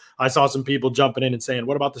 I saw some people jumping in and saying,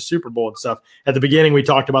 what about the Super Bowl and stuff? At the beginning, we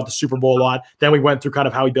talked about the Super Bowl a lot. Then we went through kind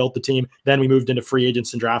of how he built the team. Then we moved into free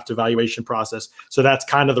agents and draft evaluation process. So that's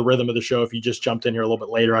kind of the rhythm of the show. If you just jumped in here a little bit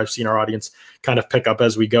later, I've seen our audience kind of pick up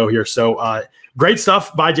as we go here. So great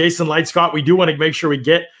stuff by Jason Licht. Scott, we do want to make sure we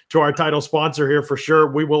get to our title sponsor here for sure.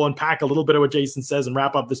 We will unpack a little bit of what Jason says and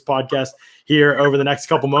wrap up this podcast here over the next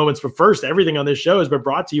couple moments. But first, everything on this show has been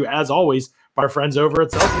brought to you, as always, by our friends over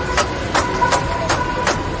at Celsius.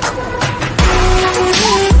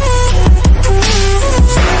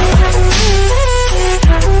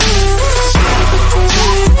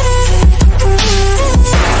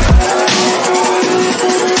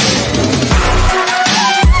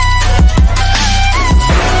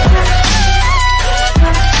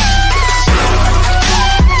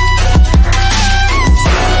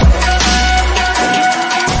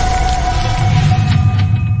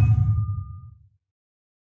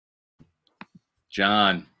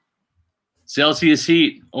 John, Celsius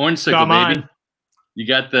Heat, orange sickle, baby. You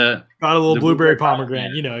got a little blueberry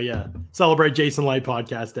pomegranate, you know, Celebrate Jason Licht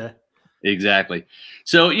podcast day. Exactly.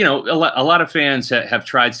 So, you know, a lot of fans have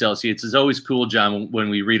tried Celsius. It's always cool, John, when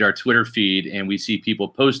we read our Twitter feed and we see people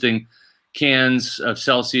posting cans of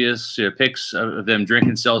Celsius, pics of them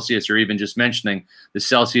drinking Celsius, or even just mentioning the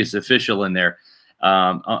Celsius official in there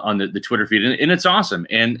on the Twitter feed. And it's awesome.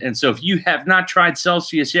 And so if you have not tried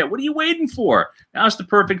Celsius yet, what are you waiting for? Now's the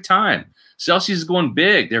perfect time. Celsius is going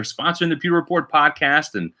big. They're sponsoring the Pewter Report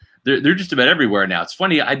podcast, and they're just about everywhere now. It's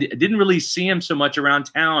funny. I didn't really see them so much around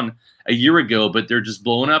town a year ago, but they're just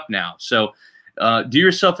blowing up now. So do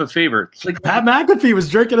yourself a favor. Pat McAfee was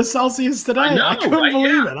drinking a Celsius today. I couldn't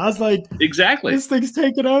believe it. I was like, exactly. This thing's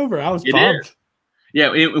taking over. I was pumped.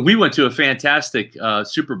 Yeah, we went to a fantastic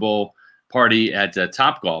Super Bowl party at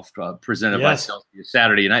Topgolf presented by Celsius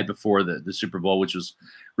Saturday night before the Super Bowl, which was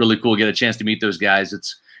really cool. Get a chance to meet those guys.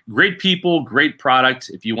 It's great people, great product.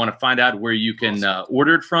 If you want to find out where you can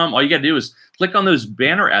order it from, all you got to do is click on those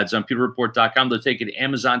banner ads on pewterreport.com. They'll take you to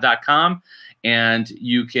amazon.com, and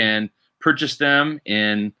you can purchase them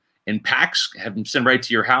in packs, have them sent right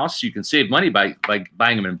to your house. You can save money by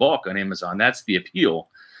buying them in bulk on Amazon. That's the appeal.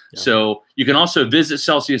 Yeah. So you can also visit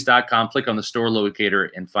Celsius.com, click on the store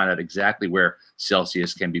locator, and find out exactly where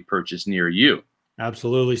Celsius can be purchased near you.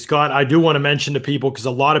 Absolutely. Scott, I do want to mention to people, because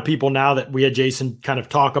a lot of people, now that we had Jason kind of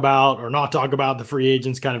talk about or not talk about the free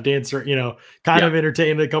agents, kind of dance, kind of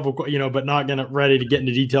entertain a couple, but not ready to get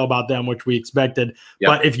into detail about them, which we expected.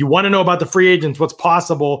 But if you want to know about the free agents, what's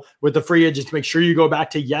possible with the free agents, make sure you go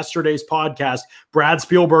back to yesterday's podcast. Brad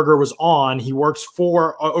Spielberger was on. He works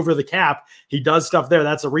for Over the Cap. He does stuff there.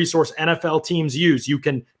 That's a resource NFL teams use. You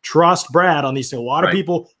can trust Brad on these things. A lot of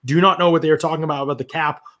people do not know what they are talking about the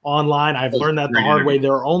cap online. I've learned that the hard way.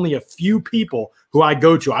 There are only a few people who I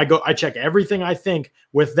go to. I check everything I think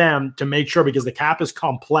with them to make sure, because the cap is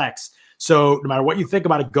complex. So no matter what you think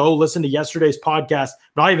about it, go listen to yesterday's podcast.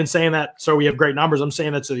 Not even saying that so we have great numbers. I'm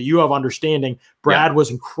saying that so that you have understanding. Brad was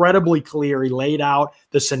incredibly clear. He laid out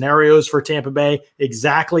the scenarios for Tampa Bay,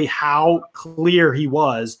 exactly how clear he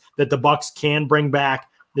was that the Bucs can bring back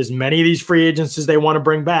as many of these free agents as they want to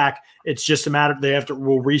bring back. It's just a matter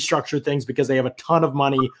we'll restructure things, because they have a ton of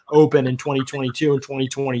money open in 2022 and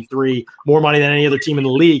 2023, more money than any other team in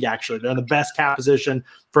the league. Actually, they're in the best cap position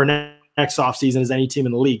for next offseason as any team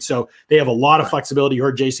in the league. So they have a lot of flexibility. You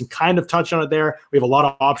heard Jason kind of touch on it there. We have a lot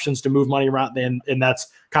of options to move money around, and that's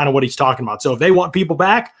kind of what he's talking about. So if they want people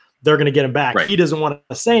back, they're going to get them back. He doesn't want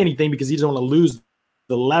to say anything because he doesn't want to lose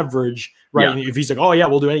the leverage, right? If he's like, oh yeah,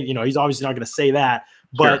 we'll do anything, he's obviously not going to say that.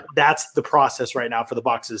 But that's the process right now for the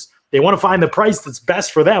Bucs, is they want to find the price that's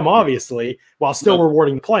best for them, obviously, while still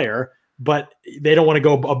rewarding the player. But they don't want to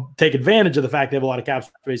go take advantage of the fact they have a lot of cap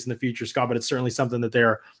space in the future, Scott. But it's certainly something that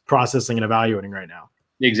they're processing and evaluating right now.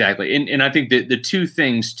 Exactly. And I think that the two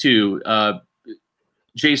things, too,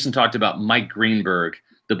 Jason talked about Mike Greenberg,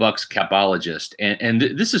 the Bucs capologist. And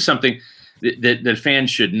this is something that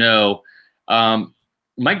fans should know.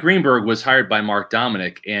 Mike Greenberg was hired by Mark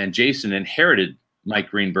Dominic, and Jason inherited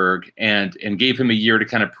Mike Greenberg and gave him a year to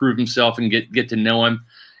kind of prove himself and get to know him,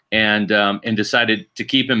 and decided to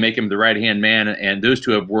keep him, make him the right-hand man. And those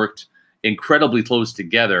two have worked incredibly close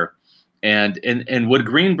together. And what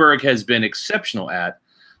Greenberg has been exceptional at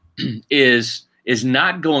is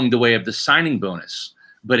not going the way of the signing bonus,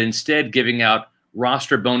 but instead giving out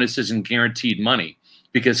roster bonuses and guaranteed money,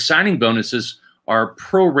 because signing bonuses are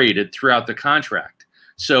prorated throughout the contract.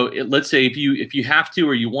 So let's say if you have to,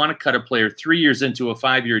 or you want to cut a player 3 years into a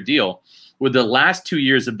 5-year deal, would the last 2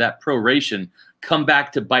 years of that proration come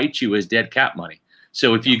back to bite you as dead cap money?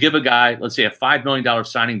 So if you give a guy, let's say, a $5 million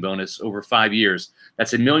signing bonus over 5 years,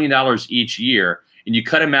 that's $1 million each year, and you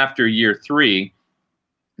cut him after year 3,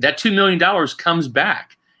 that $2 million comes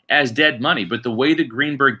back as dead money. But the way that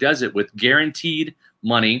Greenberg does it with guaranteed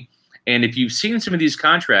money, and if you've seen some of these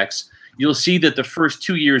contracts, you'll see that the first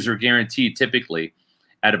 2 years are guaranteed typically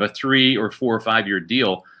out of a 3 or 4 or 5 year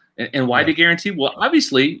deal. And why the guarantee? Well,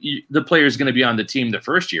 obviously the player is going to be on the team the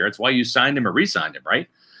first year. It's why you signed him or re-signed him, right?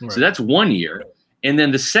 So that's 1 year. And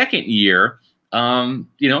then the second year,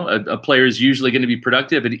 a player is usually going to be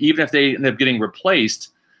productive. And even if they end up getting replaced,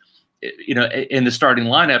 in the starting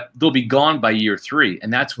lineup, they'll be gone by year 3.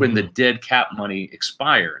 And that's when the dead cap money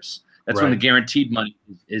expires. That's when the guaranteed money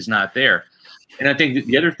is not there. And I think that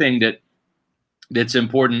the other thing that's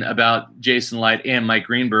important about Jason Licht and Mike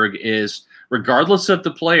Greenberg is, regardless of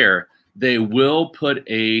the player, they will put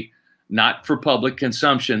a not for public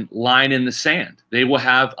consumption line in the sand. They will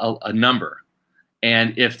have a number.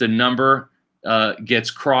 And if the number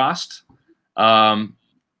gets crossed, they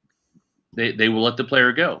will let the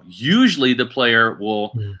player go. Usually the player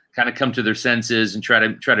will kind of come to their senses and try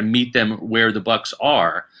to meet them where the Bucs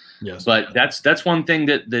are. Yes. But that's one thing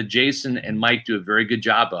that Jason and Mike do a very good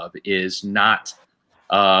job of, is not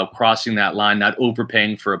crossing that line, not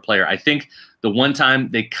overpaying for a player. I think the one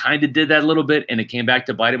time they kind of did that a little bit and it came back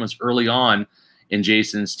to bite him was early on in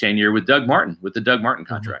Jason's tenure with Doug Martin, with the Doug Martin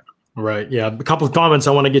contract. Right. Yeah. A couple of comments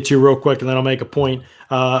I want to get to real quick, and then I'll make a point.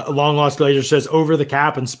 Long Lost Glacier says Over the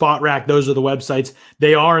Cap and Spot Rack, those are the websites.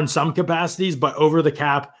 They are in some capacities, but Over the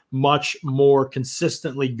Cap, much more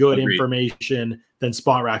consistently good information than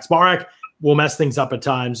Spot Rack. Spot Rack will mess things up at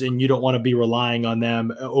times, and you don't want to be relying on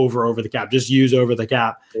them over the Cap. Just use Over the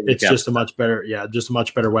Cap. It's just a much better,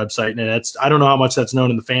 website. And I don't know how much that's known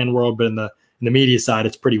in the fan world, but in the media side,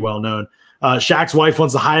 it's pretty well known. Shaq's wife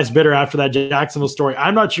wants the highest bidder after that Jacksonville story.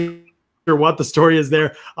 I'm not sure what the story is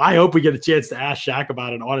there. I hope we get a chance to ask Shaq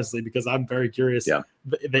about it, honestly, because I'm very curious. Yeah.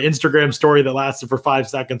 The Instagram story that lasted for 5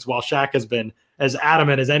 seconds, while Shaq has been as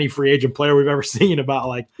adamant as any free agent player we've ever seen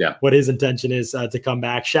about what his intention is to come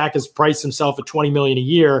back. Shaq has priced himself at $20 million a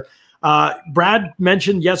year. Brad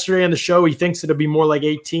mentioned yesterday on the show he thinks it'll be more like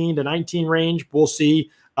 18 to 19 range. We'll see.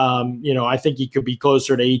 I think he could be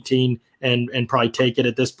closer to 18 and probably take it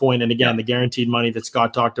at this point. And again, the guaranteed money that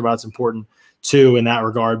Scott talked about is important too in that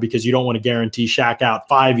regard, because you don't want to guarantee Shaq out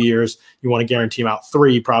 5 years. You want to guarantee him out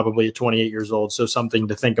 3, probably at 28 years old. So something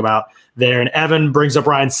to think about there. And Evan brings up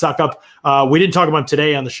Ryan Suckup. We didn't talk about him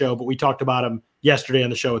today on the show, but we talked about him yesterday on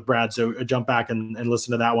the show with Brad. So jump back and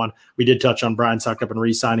listen to that one. We did touch on Brian Suckup and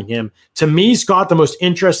re-signing him. To me, Scott, the most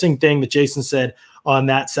interesting thing that Jason said on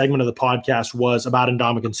that segment of the podcast was about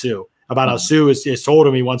Ndamukong Suh, about how Suh has told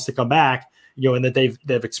him he wants to come back, and that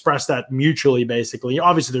they've expressed that mutually, basically.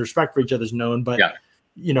 Obviously, the respect for each other is known, but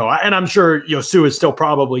and I'm sure Suh is still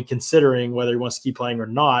probably considering whether he wants to keep playing or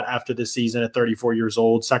not after this season at 34 years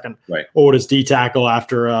old, second oldest D tackle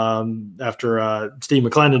after Steve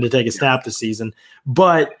McClendon to take a snap this season.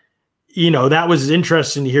 But that was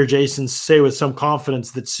interesting to hear Jason say with some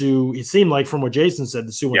confidence that Suh, it seemed like from what Jason said,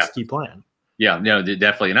 that Suh wants to keep playing. Yeah, no,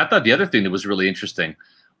 definitely. And I thought the other thing that was really interesting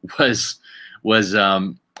was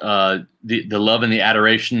the love and the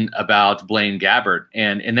adoration about Blaine Gabbert,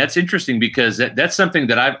 and that's interesting because that's something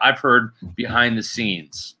that I've heard behind the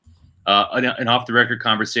scenes, and off the record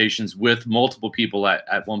conversations with multiple people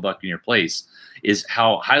at One Buccaneer Place, is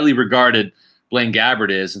how highly regarded Blaine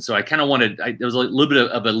Gabbert is. And so I kind of wanted, there was a little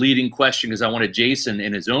bit of a leading question because I wanted Jason,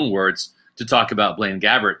 in his own words, to talk about Blaine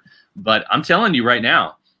Gabbert. But I'm telling you right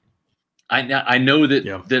now, I know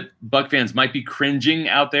that Buck fans might be cringing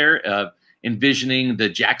out there, envisioning the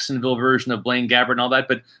Jacksonville version of Blaine Gabbert and all that.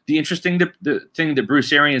 But the interesting the thing that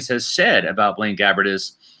Bruce Arians has said about Blaine Gabbert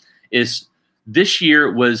is this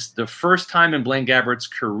year was the first time in Blaine Gabbert's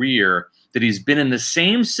career that he's been in the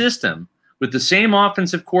same system with the same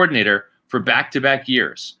offensive coordinator for back-to-back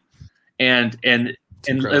years. And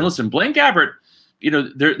listen, Blaine Gabbert,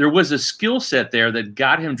 there was a skill set there that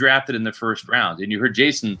got him drafted in the first round. And you heard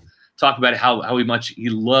Jason talk about how much he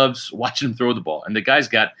loves watching him throw the ball. And the guy's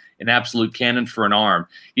got an absolute cannon for an arm.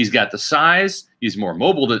 He's got the size. He's more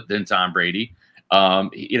mobile than Tom Brady.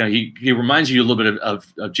 He reminds you a little bit of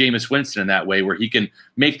Jameis Winston in that way, where he can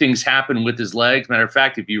make things happen with his legs. Matter of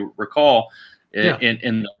fact, if you recall, in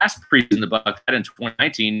the last preseason the Bucs had in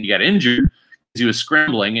 2019, he got injured because he was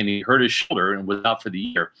scrambling and he hurt his shoulder and was out for the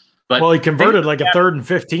year. But he converted like a 3rd and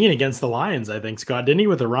 15 against the Lions, I think, Scott, didn't he,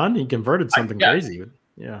 with a run? He converted something crazy.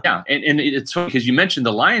 And it's funny because you mentioned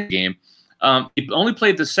the Lions game. He only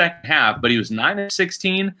played the second half, but he was 9 of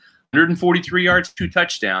 16, 143 yards, 2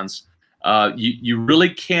 touchdowns. You really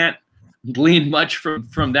can't glean much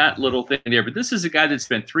from that little thing there. But this is a guy that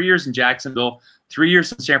spent 3 years in Jacksonville, 3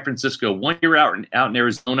 years in San Francisco, 1 year out in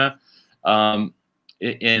Arizona,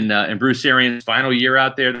 in Bruce Arians' final year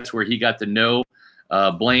out there. That's where he got to know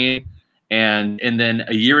Blaine, and then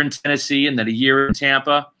a year in Tennessee, and then a year in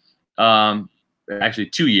Tampa. Actually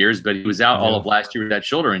 2 years, but he was out all of last year with that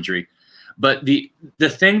shoulder injury. But the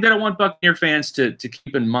thing that I want Buccaneer fans to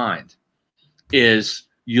keep in mind is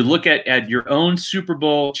you look at your own Super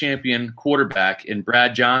Bowl champion quarterback in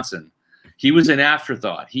Brad Johnson. He was an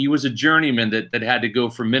afterthought. He was a journeyman that had to go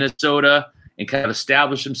from Minnesota and kind of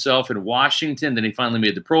establish himself in Washington. Then he finally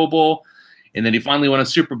made the Pro Bowl, and then he finally won a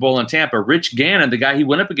Super Bowl in Tampa. Rich Gannon, the guy he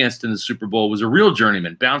went up against in the Super Bowl, was a real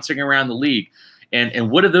journeyman, bouncing around the league.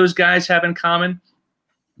 And what do those guys have in common?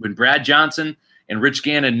 When Brad Johnson and Rich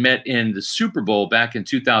Gannon met in the Super Bowl back in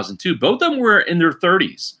 2002, both of them were in their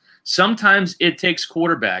 30s. Sometimes it takes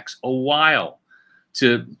quarterbacks a while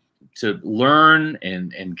to learn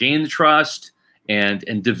and gain the trust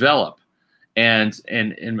and develop. And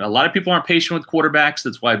a lot of people aren't patient with quarterbacks.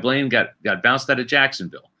 That's why Blaine got bounced out of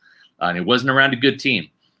Jacksonville. And it wasn't around a good team.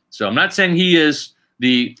 So I'm not saying he is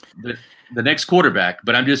the next quarterback,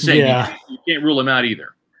 but I'm just saying you can't rule him out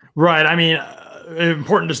either. Right. I mean, an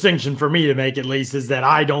important distinction for me to make, at least, is that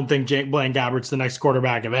I don't think Blaine Gabbert's the next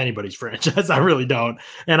quarterback of anybody's franchise. I really don't.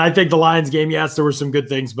 And I think the Lions game, yes, there were some good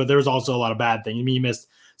things, but there was also a lot of bad things. I mean, he missed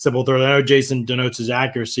simple throw. I know Jason denotes his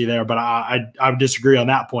accuracy there, but I would disagree on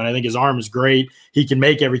that point. I think his arm is great. He can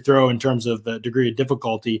make every throw in terms of the degree of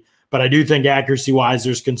difficulty, but I do think accuracy-wise,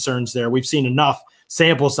 there's concerns there. We've seen enough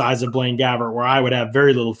sample size of Blaine Gabbert where I would have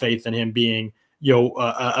very little faith in him being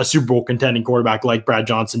a Super Bowl contending quarterback like Brad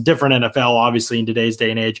Johnson. Different NFL, obviously, in today's day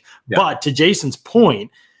and age. Yeah. But to Jason's point,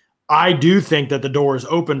 I do think that the door is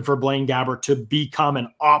open for Blaine Gabbert to become an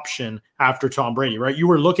option after Tom Brady, right? You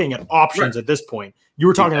were looking at options at this point. You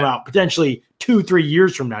were talking about potentially 2-3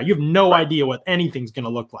 years from now. You have no idea what anything's going to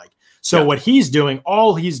look like. So what he's doing,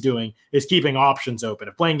 all he's doing is keeping options open.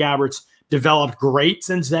 If Blaine Gabbert's developed great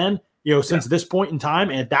since then, since this point in time,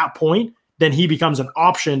 and at that point, then he becomes an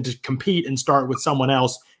option to compete and start with someone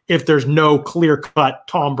else if there's no clear-cut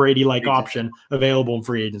Tom Brady-like option available in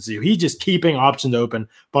free agency. He's just keeping options open.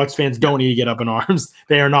 Bucs fans don't need to get up in arms.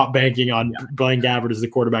 They are not banking on Blaine Gabbert as the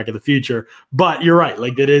quarterback of the future. But you're right.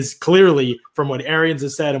 Like, it is clearly, from what Arians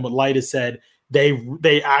has said and what Light has said,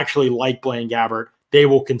 they actually like Blaine Gabbert. They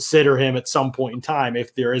will consider him at some point in time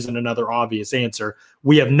if there isn't another obvious answer.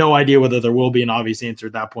 We have no idea whether there will be an obvious answer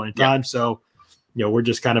at that point in time. So, we're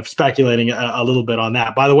just kind of speculating a little bit on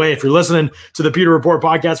that. By the way, if you're listening to the Pewter Report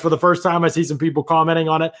podcast for the first time, I see some people commenting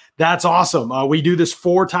on it. That's awesome. We do this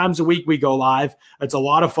 4 times a week. We go live. It's a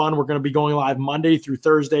lot of fun. We're going to be going live Monday through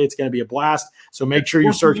Thursday. It's going to be a blast. So make sure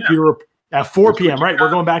you search Pewter Report at 4 p.m. Right. We're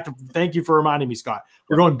going back to, thank you for reminding me, Scott.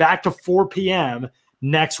 We're going back to 4 p.m.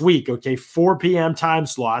 next week. Okay. 4 p.m. time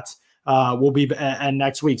slots. Will be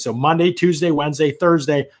next week. So Monday, Tuesday, Wednesday,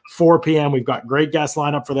 Thursday, 4 p.m. We've got great guests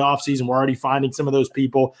lined up for the offseason. We're already finding some of those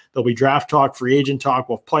people. There'll be draft talk, free agent talk.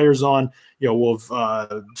 We'll have players on, we'll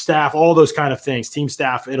have staff, all those kind of things, team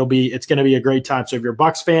staff. It's going to be a great time. So if you're a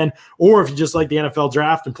Bucs fan, or if you just like the NFL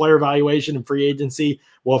draft and player evaluation and free agency,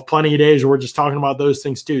 we'll have plenty of days where we're just talking about those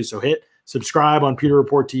things too. So hit subscribe on Pewter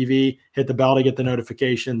Report TV, hit the bell to get the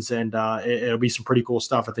notifications, and it'll be some pretty cool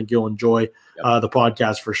stuff. I think you'll enjoy the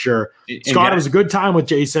podcast for sure. Scott, it was a good time with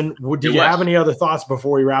Jason. Do you have any other thoughts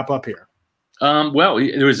before we wrap up here? Well,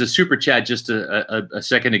 there was a super chat just a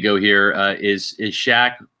second ago here. Is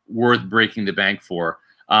Shaq worth breaking the bank for?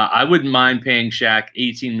 I wouldn't mind paying Shaq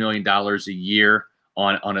 $18 million a year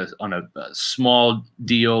on a small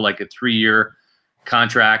deal, like a 3-year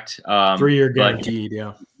contract, 3-year guaranteed.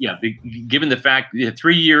 Given the fact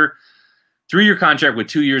 3-year contract with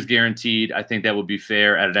 2 years guaranteed, I think that would be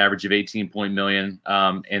fair at an average of 18 million.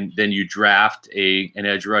 And then you draft an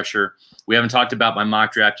edge rusher. We haven't talked about my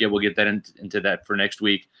mock draft yet. We'll get that into that for next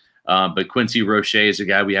week. But Quincy Roche is a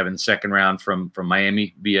guy we have in the second round from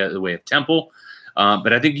Miami via the way of Temple.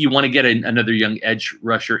 But I think you want to get another young edge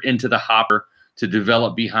rusher into the hopper to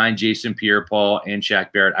develop behind Jason Pierre-Paul and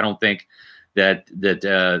Shaq Barrett. I don't think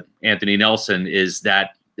that Anthony Nelson is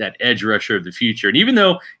that edge rusher of the future. And even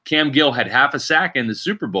though Cam Gill had half a sack in the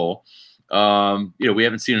Super Bowl, we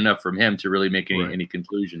haven't seen enough from him to really make any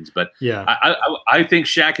conclusions. But I think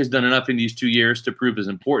Shaq has done enough in these 2 years to prove his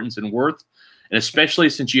importance and worth. And especially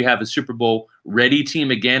since you have a Super Bowl ready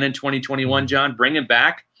team again in 2021, John, bring him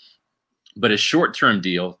back. But a short-term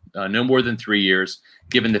deal, no more than 3 years,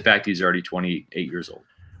 given the fact he's already 28 years old.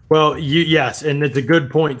 Well, yes, and it's a good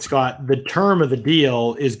point, Scott. The term of the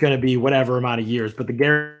deal is going to be whatever amount of years, but the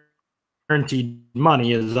guaranteed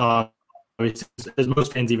money is, as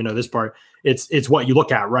most fans even know this part, it's what you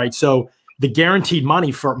look at, right? So the guaranteed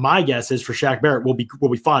money, for my guess, is for Shaq Barrett will be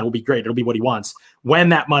fine, will be great. It'll be what he wants. When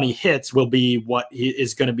that money hits will be what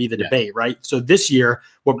is going to be the debate, right? So this year,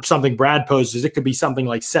 something Brad posed is it could be something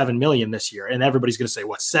like $7 million this year, and everybody's going to say,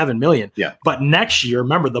 what, $7 million? Yeah. But next year,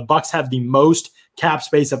 remember, the Bucs have the most cap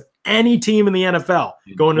space of any team in the NFL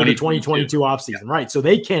going into the 2022 offseason, right? So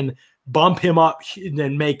they can bump him up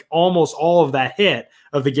and make almost all of that hit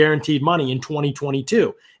of the guaranteed money in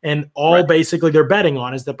 2022. And basically they're betting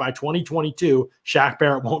on is that by 2022, Shaq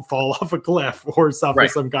Barrett won't fall off a cliff or suffer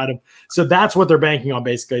some kind of – so that's what they're banking on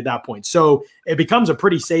basically at that point. So it becomes a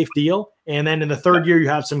pretty safe deal. And then in the third year, you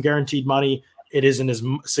have some guaranteed money. It isn't as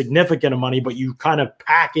significant of money, but you kind of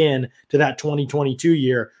pack in to that 2022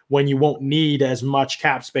 year when you won't need as much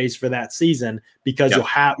cap space for that season because you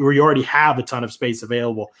already have a ton of space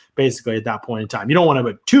available basically at that point in time. You don't want to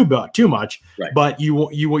put too much, but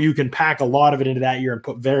you can pack a lot of it into that year and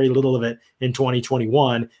put very little of it in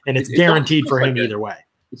 2021, and it's guaranteed for him either way.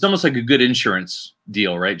 It's almost like a good insurance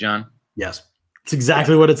deal, right, John? Yes. It's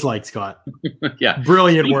exactly what it's like, Scott.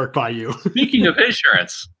 Brilliant work by you. Speaking of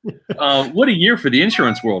insurance, what a year for the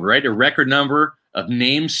insurance world, right? A record number of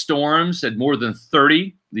named storms, at more than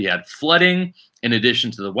 30. We had flooding in addition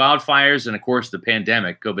to the wildfires and, of course, the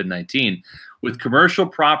pandemic, COVID-19, with commercial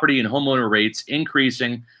property and homeowner rates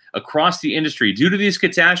increasing across the industry. Due to these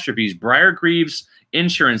catastrophes, Briar-Greaves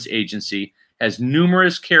Insurance Agency has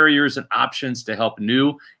numerous carriers and options to help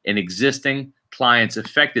new and existing clients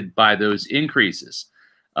affected by those increases.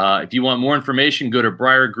 If you want more information, go to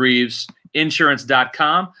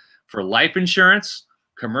briargreavesinsurance.com for life insurance,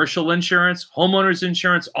 commercial insurance, homeowners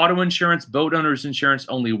insurance, auto insurance, boat owners insurance.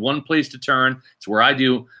 Only one place to turn. It's where I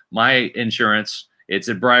do my insurance. It's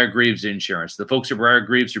at Briar-Greaves Insurance. The folks at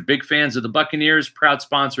Briar-Greaves are big fans of the Buccaneers, proud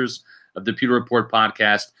sponsors of the Pewter Report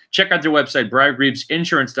podcast. Check out their website,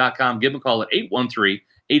 briargreavesinsurance.com. Give them a call at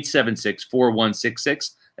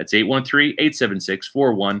 813-876-4166. That's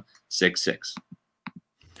 813-876-4166.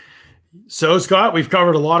 So, Scott, we've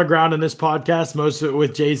covered a lot of ground in this podcast, most of it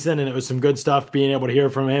with Jason, and it was some good stuff being able to hear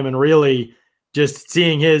from him and really just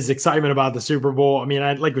seeing his excitement about the Super Bowl. I mean,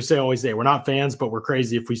 like we always say, we're not fans, but we're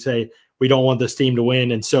crazy if we say we don't want this team to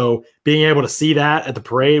win. And so being able to see that at the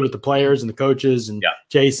parade with the players and the coaches and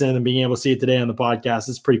Jason and being able to see it today on the podcast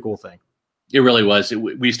is a pretty cool thing. It really was.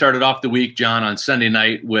 We started off the week, John, on Sunday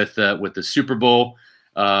night with the Super Bowl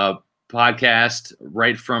podcast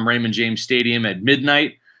right from Raymond James Stadium at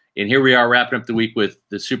midnight. And here we are wrapping up the week with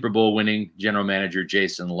the Super Bowl winning general manager,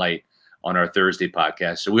 Jason Licht, on our Thursday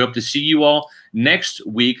podcast. So we hope to see you all next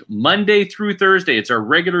week, Monday through Thursday. It's our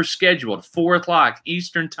regular schedule at 4 o'clock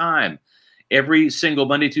Eastern time. Every single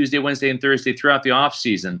Monday, Tuesday, Wednesday, and Thursday throughout the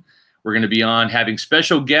offseason. We're going to be on having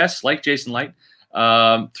special guests like Jason Licht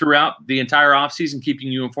throughout the entire offseason,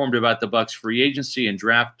 keeping you informed about the Bucs free agency and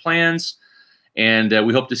draft plans. And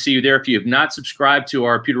we hope to see you there. If you have not subscribed to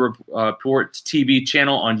our Pewter Report TV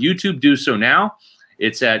channel on YouTube, do so now.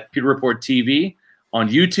 It's at Pewter Report TV on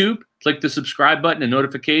YouTube. Click the subscribe button and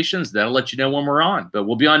notifications. That'll let you know when we're on. But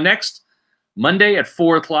we'll be on next Monday at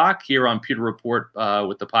 4 o'clock here on Pewter Report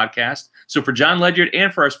with the podcast. So for John Ledyard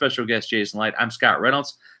and for our special guest, Jason Licht, I'm Scott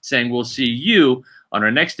Reynolds saying we'll see you on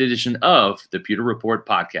our next edition of the Pewter Report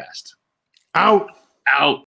podcast. Out.